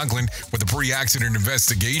Todd Conklin with the pre-accident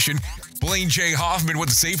investigation, Blaine J. Hoffman with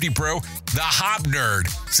the Safety Pro, the Hop Nerd,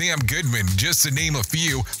 Sam Goodman, just to name a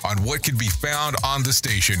few on what can be found on the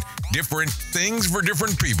station. Different things for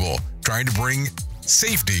different people, trying to bring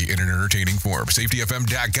safety in an entertaining form.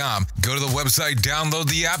 SafetyFM.com. Go to the website, download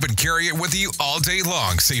the app, and carry it with you all day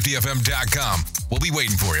long. SafetyFM.com. We'll be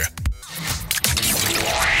waiting for you.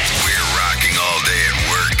 We're rocking all day at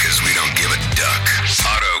work because we don't give a duck.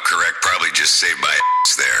 Autocorrect probably just saved my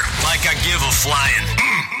ass there. Like I give a flying,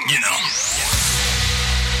 you know.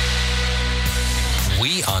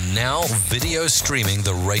 We are now video streaming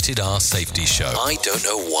the Rated R Safety Show. I don't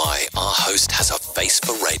know why our host has a face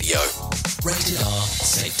for radio. Rated R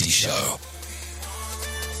Safety Show.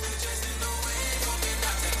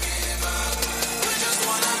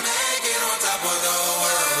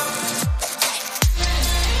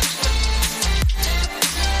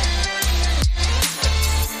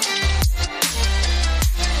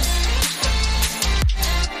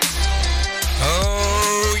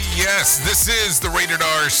 Yes, this is the Rated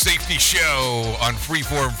R Safety Show on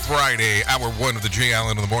Freeform Friday, hour 1 of the Jay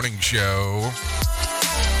Allen in the Morning Show.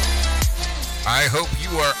 I hope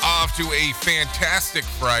you are off to a fantastic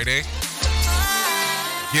Friday,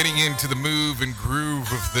 getting into the move and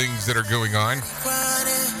groove of things that are going on.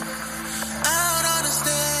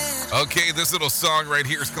 Okay, this little song right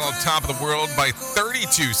here is called Top of the World by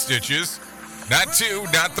 32 Stitches. Not 2,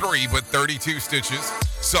 not 3, but 32 Stitches.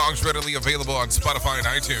 Songs readily available on Spotify and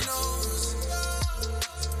iTunes.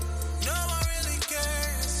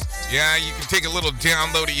 Yeah, you can take a little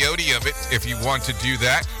downloady-ody of it if you want to do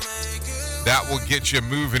that. That will get you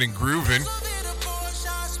moving and grooving.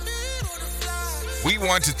 We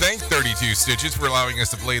want to thank 32 Stitches for allowing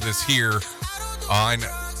us to play this here on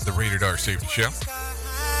the Rated R Safety Show.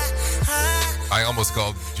 I almost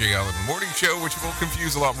called Jay Allen the Morning Show, which will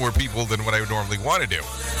confuse a lot more people than what I would normally want to do.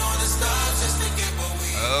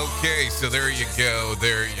 Okay, so there you go,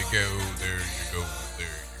 there you go, there you go, there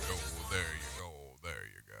you go, there you go, there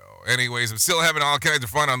you go. Anyways, I'm still having all kinds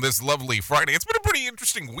of fun on this lovely Friday. It's been a pretty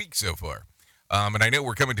interesting week so far. And I know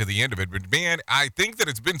we're coming to the end of it, but man, I think that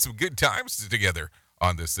it's been some good times together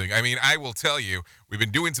on this thing. I mean, I will tell you, we've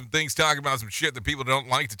been doing some things, talking about some shit that people don't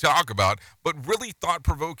like to talk about, but really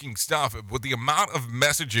thought-provoking stuff with the amount of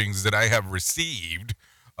messagings that I have received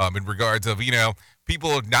in regards of, you know,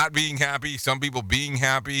 people not being happy, some people being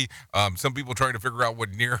happy, some people trying to figure out what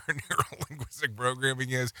neuro-linguistic programming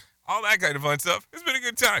is, all that kind of fun stuff. It's been a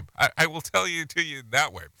good time. I will tell you to you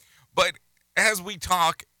that way. But as we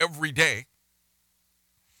talk every day,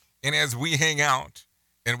 and as we hang out,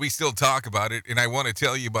 and we still talk about it, and I want to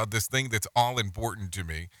tell you about this thing that's all important to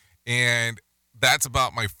me, and that's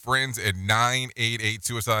about my friends at 988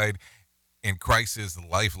 Suicide and Crisis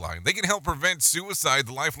Lifeline. They can help prevent suicide.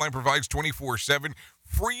 The Lifeline provides 24/7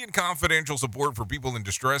 free and confidential support for people in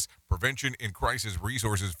distress, prevention, and crisis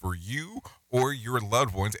resources for you or your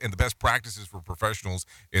loved ones, and the best practices for professionals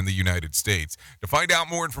in the United States. To find out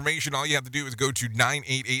more information, all you have to do is go to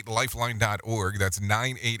 988lifeline.org. That's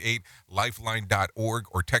 988lifeline.org,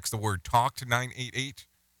 or text the word TALK to 988,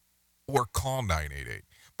 or call 988.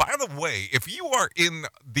 By the way, if you are in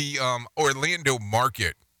the Orlando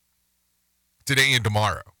market today and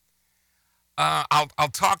tomorrow, I'll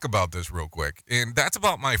talk about this real quick, and that's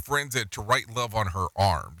about my friends at To Write Love on Her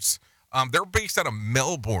Arms. They're based out of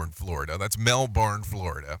Melbourne, Florida. That's Melbourne,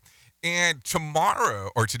 Florida. And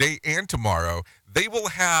today and tomorrow, they will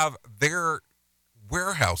have their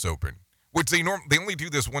warehouse open, which they only do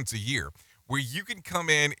this once a year, where you can come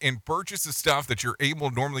in and purchase the stuff that you're able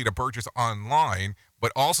normally to purchase online,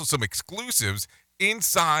 but also some exclusives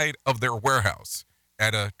inside of their warehouse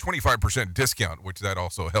at a 25% discount, which that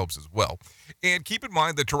also helps as well. And keep in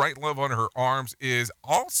mind that To Write Love on Her Arms is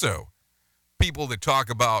also people that talk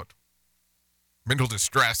about mental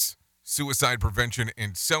distress, suicide prevention,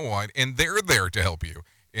 and so on, and they're there to help you.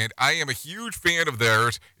 And I am a huge fan of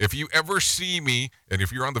theirs. If you ever see me, and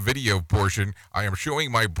if you're on the video portion, I am showing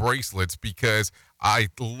my bracelets because I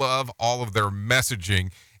love all of their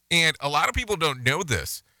messaging. And a lot of people don't know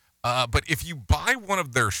this, but if you buy one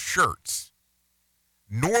of their shirts,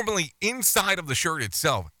 normally inside of the shirt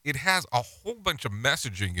itself, it has a whole bunch of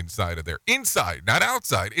messaging inside of there. Inside, not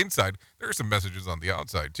outside, inside. There are some messages on the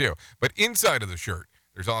outside too, but inside of the shirt,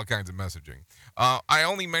 there's all kinds of messaging. I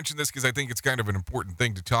only mention this because I think it's kind of an important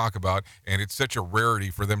thing to talk about, and it's such a rarity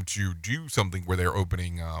for them to do something where they're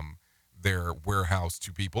opening their warehouse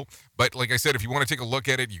to people. But like I said, if you want to take a look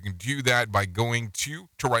at it, you can do that by going to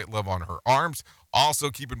Write Love on Her Arms.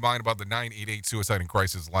 Also, keep in mind about the 988 Suicide and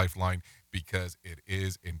Crisis Lifeline, because it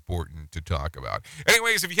is important to talk about.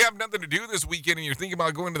 Anyways, if you have nothing to do this weekend and you're thinking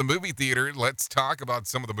about going to the movie theater, let's talk about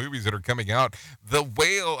some of the movies that are coming out. The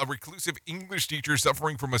Whale, a reclusive English teacher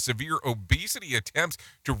suffering from a severe obesity, attempts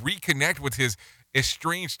to reconnect with his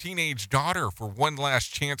estranged teenage daughter for one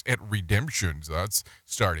last chance at redemption. So that's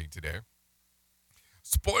starting today.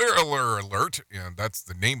 Spoiler alert, and that's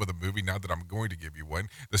the name of the movie, now that I'm going to give you one.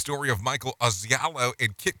 The story of Michael Ozialo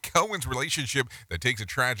and Kit Cohen's relationship that takes a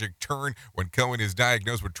tragic turn when Cohen is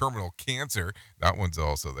diagnosed with terminal cancer. That one's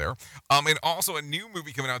also there. And also a new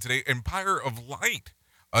movie coming out today, Empire of Light,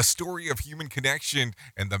 a story of human connection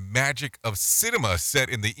and the magic of cinema set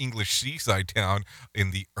in the English seaside town in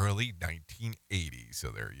the early 1980s. So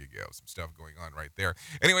there you go. Some stuff going on right there.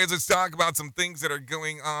 Anyways, let's talk about some things that are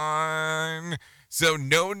going on. So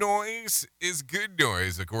no noise is good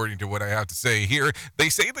noise, according to what I have to say here. They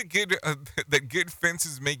say that good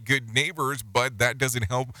fences make good neighbors, but that doesn't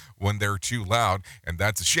help when they're too loud. And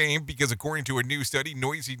that's a shame, because according to a new study,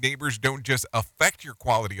 noisy neighbors don't just affect your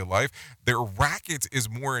quality of life. Their rackets is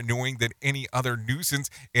more annoying than any other nuisance,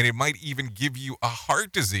 and it might even give you a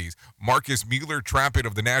heart disease. Marcus Mueller-Trappett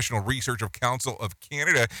of the National Research Council of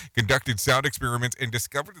Canada conducted sound experiments and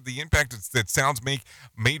discovered that the impact that sounds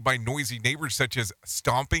made by noisy neighbors, such as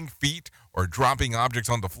stomping feet or dropping objects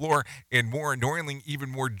on the floor, and more annoyingly, even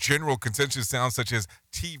more general consensus sounds such as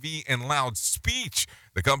TV and loud speech.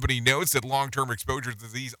 The company notes that long-term exposure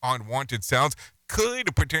to these unwanted sounds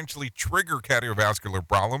could potentially trigger cardiovascular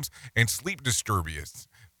problems and sleep disturbance.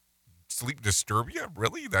 Sleep Disturbia?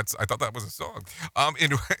 Really? I thought that was a song.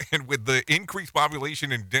 And with the increased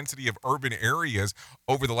population and density of urban areas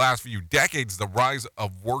over the last few decades, the rise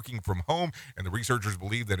of working from home, and the researchers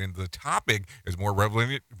believe that the topic is more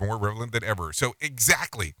relevant than ever. So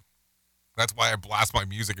exactly. That's why I blast my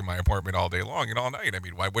music in my apartment all day long and all night. I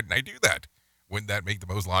mean, why wouldn't I do that? Wouldn't that make the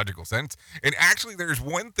most logical sense? And actually, there's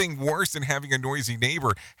one thing worse than having a noisy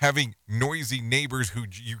neighbor, having noisy neighbors who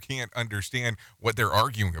you can't understand what they're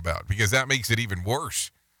arguing about, because that makes it even worse.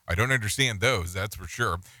 I don't understand those, that's for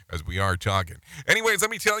sure, as we are talking. Anyways, let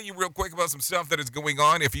me tell you real quick about some stuff that is going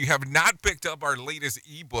on. If you have not picked up our latest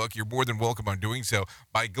ebook, you're more than welcome on doing so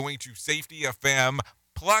by going to safetyfm.com.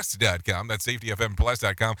 Plus.com. That's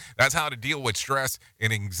safetyfmplus.com. That's how to deal with stress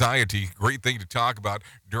and anxiety. Great thing to talk about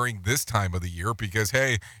during this time of the year, because,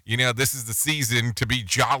 hey, this is the season to be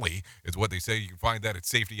jolly, is what they say. You can find that at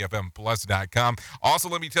safetyfmplus.com. Also,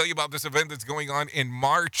 let me tell you about this event that's going on in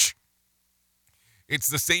March. It's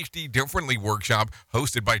the Safety Differently workshop,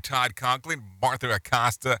 hosted by Todd Conklin, Martha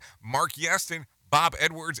Acosta, Mark Yeston, Bob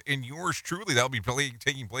Edwards, and yours truly. That'll be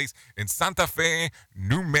taking place in Santa Fe,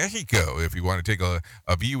 New Mexico. If you want to take a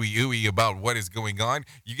viewy-ooey about what is going on,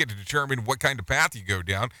 you get to determine what kind of path you go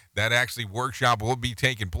down. That actually workshop will be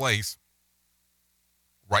taking place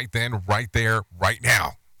right then, right there, right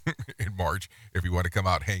now in March. If you want to come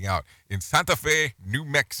out, hang out in Santa Fe, New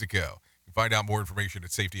Mexico. You can find out more information at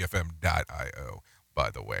safetyfm.io. By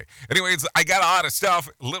the way. Anyways, I got a lot of stuff,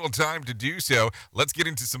 little time to do so. Let's get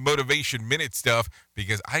into some Motivation Minute stuff,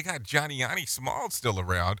 because I got Johnny Small still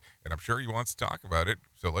around, and I'm sure he wants to talk about it.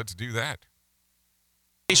 So let's do that.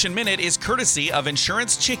 Motivation Minute is courtesy of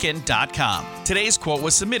InsuranceChicken.com. Today's quote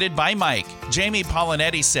was submitted by Mike. Jamie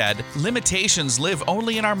Polinetti said, "Limitations live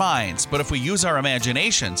only in our minds, but if we use our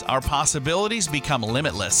imaginations, our possibilities become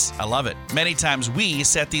limitless." I love it. Many times we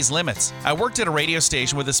set these limits. I worked at a radio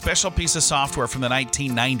station with a special piece of software from the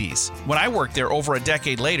 1990s. When I worked there over a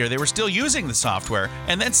decade later, they were still using the software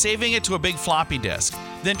and then saving it to a big floppy disk,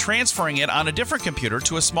 then transferring it on a different computer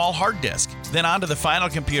to a small hard disk, then onto the final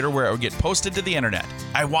computer where it would get posted to the internet.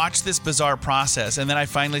 I watched this bizarre process, and then I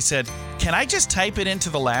finally said, "Can I just type it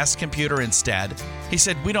into the last computer instead?" He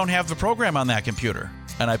said, "We don't have the program on that computer."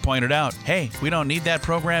 And I pointed out, "Hey, we don't need that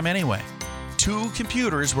program anyway." 2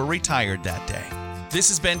 computers were retired that day. This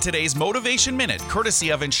has been today's Motivation Minute,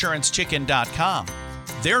 courtesy of InsuranceChicken.com.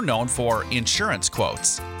 They're known for insurance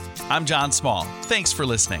quotes. I'm John Small. Thanks for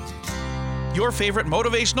listening. Your favorite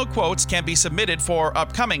motivational quotes can be submitted for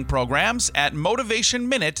upcoming programs at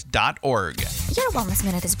motivationminute.org. Your Wellness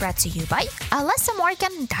Minute is brought to you by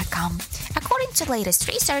AlessaMorgan.com. According to latest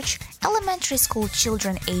research, elementary school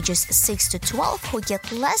children ages 6 to 12 who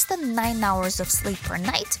get less than 9 hours of sleep per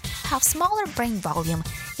night have smaller brain volume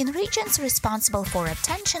in regions responsible for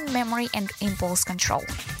attention, memory, and impulse control.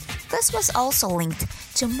 This was also linked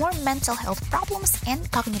to more mental health problems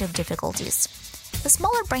and cognitive difficulties. The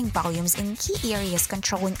smaller brain volumes in key areas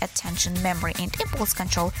controlling attention, memory, and impulse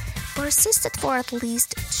control persisted for at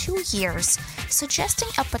least 2 years, suggesting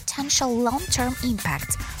a potential long-term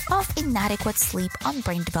impact of inadequate sleep on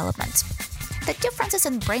brain development. The differences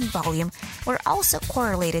in brain volume were also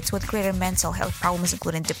correlated with greater mental health problems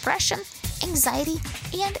including depression, anxiety,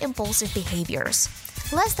 and impulsive behaviors.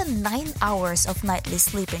 Less than 9 hours of nightly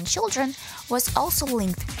sleep in children was also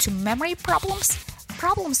linked to memory problems,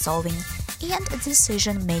 problem solving, and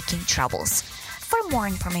decision-making troubles. For more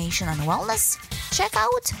information on wellness, check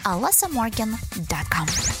out AlessaMorgan.com.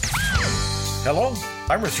 Hello,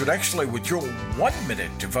 I'm Richard Exley with your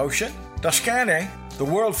 1-minute devotion. Toscane, the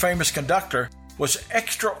world-famous conductor, was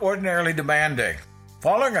extraordinarily demanding.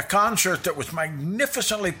 Following a concert that was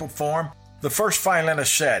magnificently performed, the first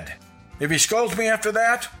violinist said, "If he scolds me after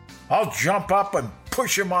that, I'll jump up and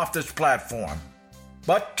push him off this platform."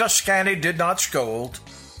 But Toscane did not scold.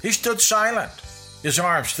 He stood silent, his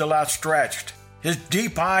arms still outstretched, his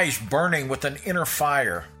deep eyes burning with an inner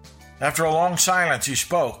fire. After a long silence, he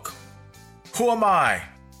spoke. "Who am I?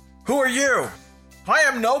 Who are you? I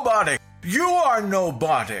am nobody. You are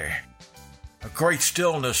nobody." A great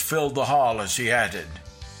stillness filled the hall as he added,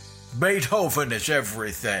 "Beethoven is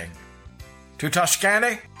everything." To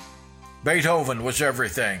Toscane, Beethoven was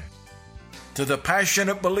everything. To the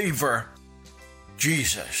passionate believer,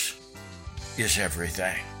 Jesus is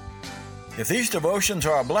everything. If these devotions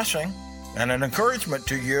are a blessing and an encouragement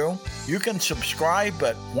to you, you can subscribe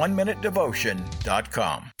at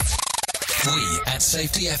oneminutedevotion.com. We at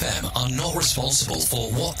Safety FM are not responsible for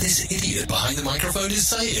what this idiot behind the microphone is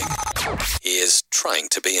saying. He is trying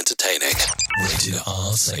to be entertaining. Rated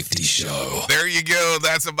R Safety Show. There you go.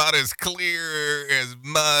 That's about as clear as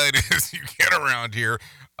mud as you get around here.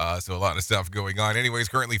 So a lot of stuff going on. Anyways,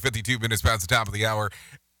 currently 52 minutes past the top of the hour.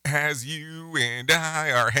 As you and I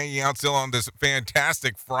are hanging out still on this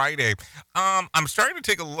fantastic Friday. I'm starting to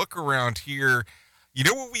take a look around here. You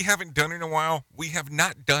know what we haven't done in a while? We have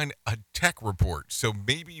not done a tech report, so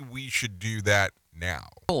maybe we should do that now.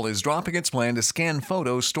 Apple is dropping its plan to scan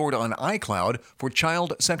photos stored on iCloud for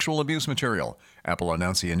child sexual abuse material. Apple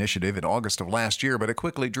announced the initiative in August of last year, but it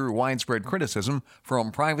quickly drew widespread criticism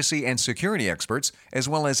from privacy and security experts, as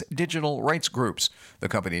well as digital rights groups. The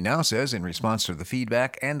company now says, in response to the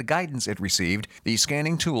feedback and guidance it received, the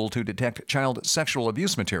scanning tool to detect child sexual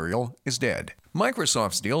abuse material is dead.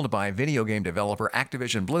 Microsoft's deal to buy video game developer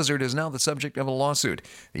Activision Blizzard is now the subject of a lawsuit.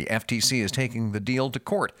 The FTC is taking the deal to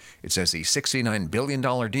court. It says the $69 billion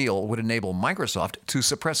deal would enable Microsoft to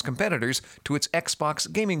suppress competitors to its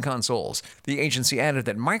Xbox gaming consoles. The agency added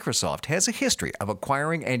that Microsoft has a history of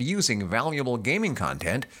acquiring and using valuable gaming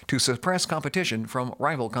content to suppress competition from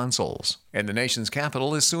rival consoles. And the nation's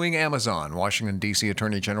capital is suing Amazon. Washington, D.C.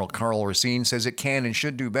 Attorney General Carl Racine says it can and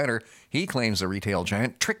should do better. He claims the retail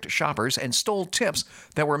giant tricked shoppers and stole tips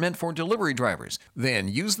that were meant for delivery drivers, then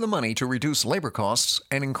used the money to reduce labor costs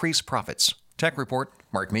and increase profits. Tech Report,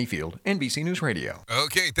 Mark Mayfield, NBC News Radio.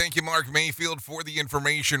 Okay, thank you, Mark Mayfield, for the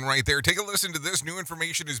information right there. Take a listen to this. New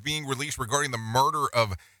information is being released regarding the murder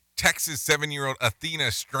of Texas 7-year-old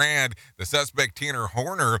Athena Strand. The suspect, Tanner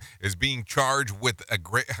Horner, is being charged with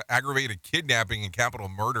aggravated kidnapping and capital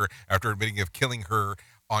murder after admitting of killing her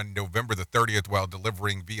on November the 30th while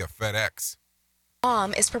delivering via FedEx.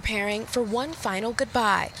 Mom is preparing for one final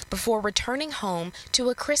goodbye before returning home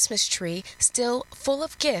to a Christmas tree still full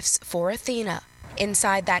of gifts for Athena.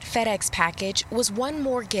 Inside that FedEx package was one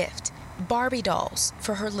more gift, Barbie dolls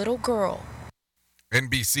for her little girl.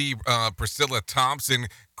 NBC Priscilla Thompson,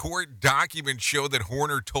 court documents show that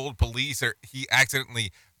Horner told police he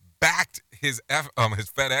accidentally backed his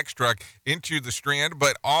FedEx truck into the Strand,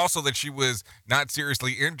 but also that she was not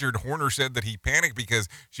seriously injured. Horner said that he panicked because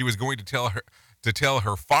she was going to tell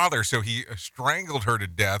her father, so he strangled her to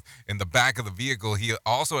death in the back of the vehicle. He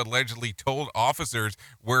also allegedly told officers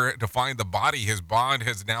where to find the body. His bond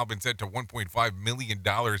has now been set to $1.5 million,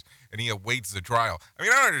 and he awaits the trial. I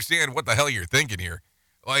mean, I don't understand what the hell you're thinking here.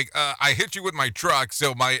 Like, I hit you with my truck,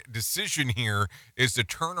 so my decision here is to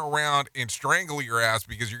turn around and strangle your ass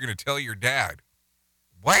because you're going to tell your dad.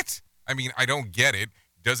 What? I mean, I don't get it.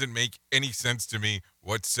 Doesn't make any sense to me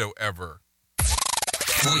whatsoever.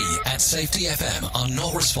 We at Safety FM are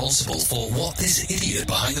not responsible for what this idiot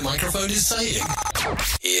behind the microphone is saying.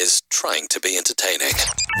 He is trying to be entertaining.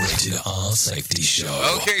 Rated R Safety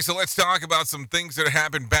Show. Okay, so let's talk about some things that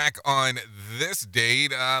happened back on this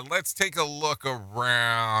date. Let's take a look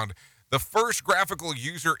around. The first graphical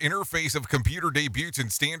user interface of computer debuts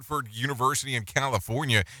in Stanford University in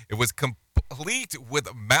California. It was complete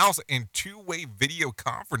with mouse and two-way video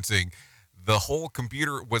conferencing. The whole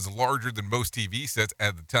computer was larger than most TV sets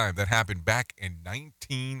at the time. That happened back in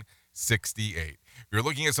 1968. If you're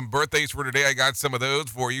looking at some birthdays for today, I got some of those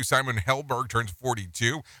for you. Simon Helberg turns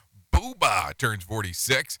 42. Booba turns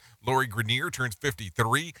 46. Lori Grenier turns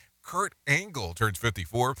 53. Kurt Angle turns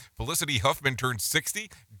 54. Felicity Huffman turns 60.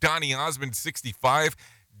 Donny Osmond 65.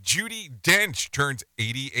 Judi Dench turns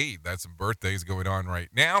 88. That's some birthdays going on right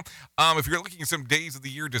now. If you're looking at some days of the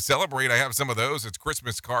year to celebrate, I have some of those. It's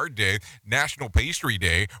Christmas Card Day, National Pastry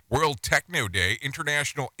Day, World Techno Day,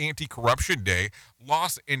 International Anti-Corruption Day,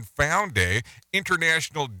 Lost and Found Day,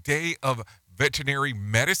 International Day of Veterinary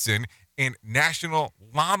Medicine, and National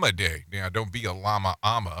Llama Day. Now, don't be a llama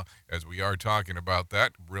ama, as we are talking about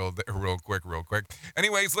that real quick.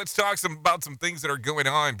 Anyways, let's talk about some things that are going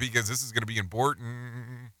on because this is going to be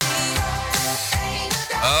important.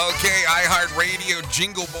 Okay, iHeartRadio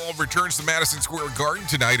Jingle Ball returns to Madison Square Garden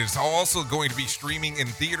tonight. It's also going to be streaming in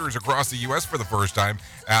theaters across the U.S. for the first time.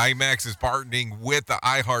 IMAX is partnering with the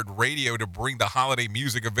iHeartRadio to bring the holiday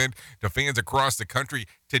music event to fans across the country.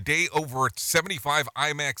 Today, over 75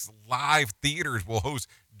 IMAX Live theaters will host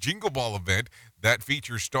Jingle Ball event that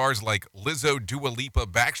features stars like Lizzo, Dua Lipa,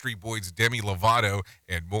 Backstreet Boys, Demi Lovato,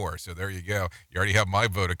 and more. So there you go. You already have my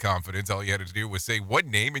vote of confidence. All you had to do was say one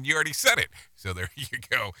name, and you already said it. So there you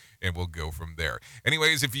go, and we'll go from there.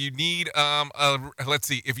 Anyways, if you need,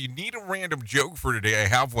 if you need a random joke for today, I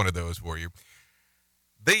have one of those for you.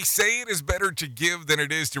 They say it is better to give than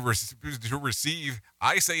it is to receive.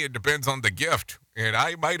 I say it depends on the gift, and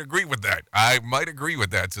I might agree with that.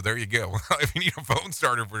 So there you go. If you need a phone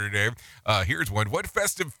starter for today, here's one. What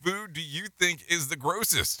festive food do you think is the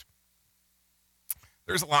grossest?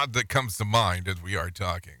 There's a lot that comes to mind as we are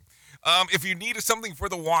talking. If you need something for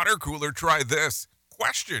the water cooler, try this.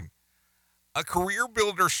 Question. A Career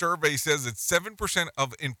Builder survey says that 7%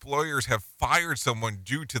 of employers have fired someone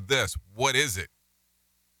due to this. What is it?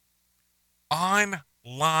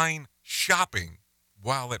 Online shopping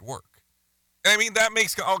while at work. I mean, that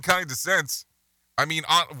makes all kinds of sense. I mean,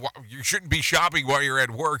 you shouldn't be shopping while you're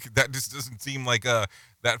at work. That just doesn't seem like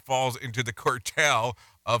that falls into the cartel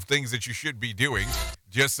of things that you should be doing.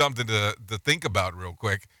 Just something to think about real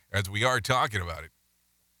quick as we are talking about it.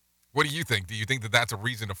 What do you think? Do you think that that's a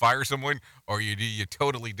reason to fire someone, or do you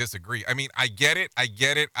totally disagree? I mean, I get it.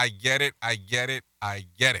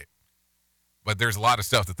 But there's a lot of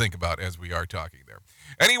stuff to think about as we are talking there.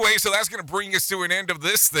 Anyway, so that's going to bring us to an end of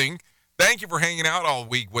this thing. Thank you for hanging out all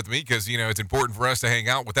week with me because, it's important for us to hang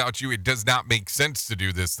out. Without you, it does not make sense to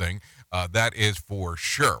do this thing. That is for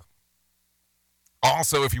sure.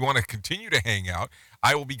 Also, if you want to continue to hang out,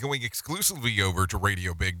 I will be going exclusively over to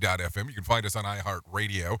RadioBig.fm. You can find us on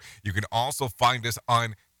iHeartRadio. You can also find us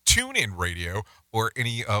on TuneIn Radio or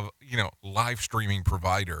any of, live streaming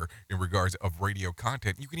provider in regards of radio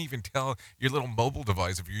content. You can even tell your little mobile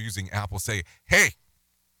device, if you're using Apple, say, hey,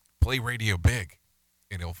 play Radio Big,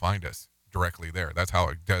 and it'll find us directly there. That's how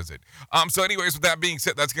it does it. So anyways, with that being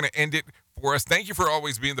said, that's going to end it for us. Thank you for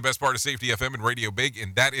always being the best part of Safety FM and Radio Big,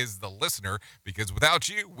 and that is the listener, because without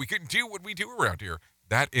you, we couldn't do what we do around here.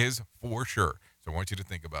 That is for sure. So I want you to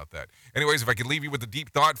think about that. Anyways, if I could leave you with a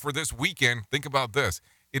deep thought for this weekend, think about this.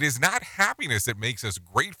 It is not happiness that makes us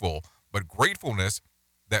grateful, but gratefulness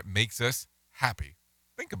that makes us happy.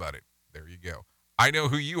 Think about it. There you go. I know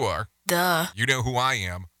who you are. Duh. You know who I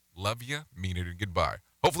am. Love you, mean it, and goodbye.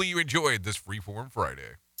 Hopefully you enjoyed this Freeform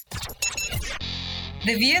Friday.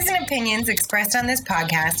 The views and opinions expressed on this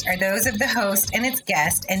podcast are those of the host and its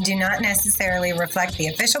guest and do not necessarily reflect the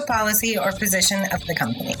official policy or position of the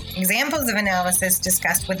company. Examples of analysis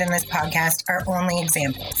discussed within this podcast are only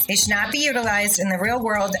examples. They should not be utilized in the real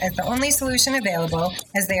world as the only solution available,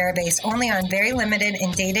 as they are based only on very limited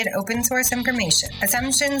and dated open source information.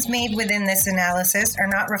 Assumptions made within this analysis are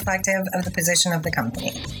not reflective of the position of the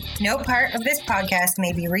company. No part of this podcast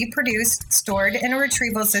may be reproduced, stored in a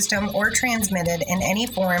retrieval system, or transmitted in any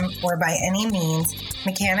form or by any means,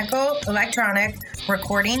 mechanical, electronic,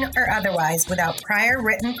 recording, or otherwise, without prior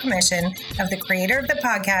written permission of the creator of the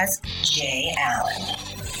podcast, Jay Allen.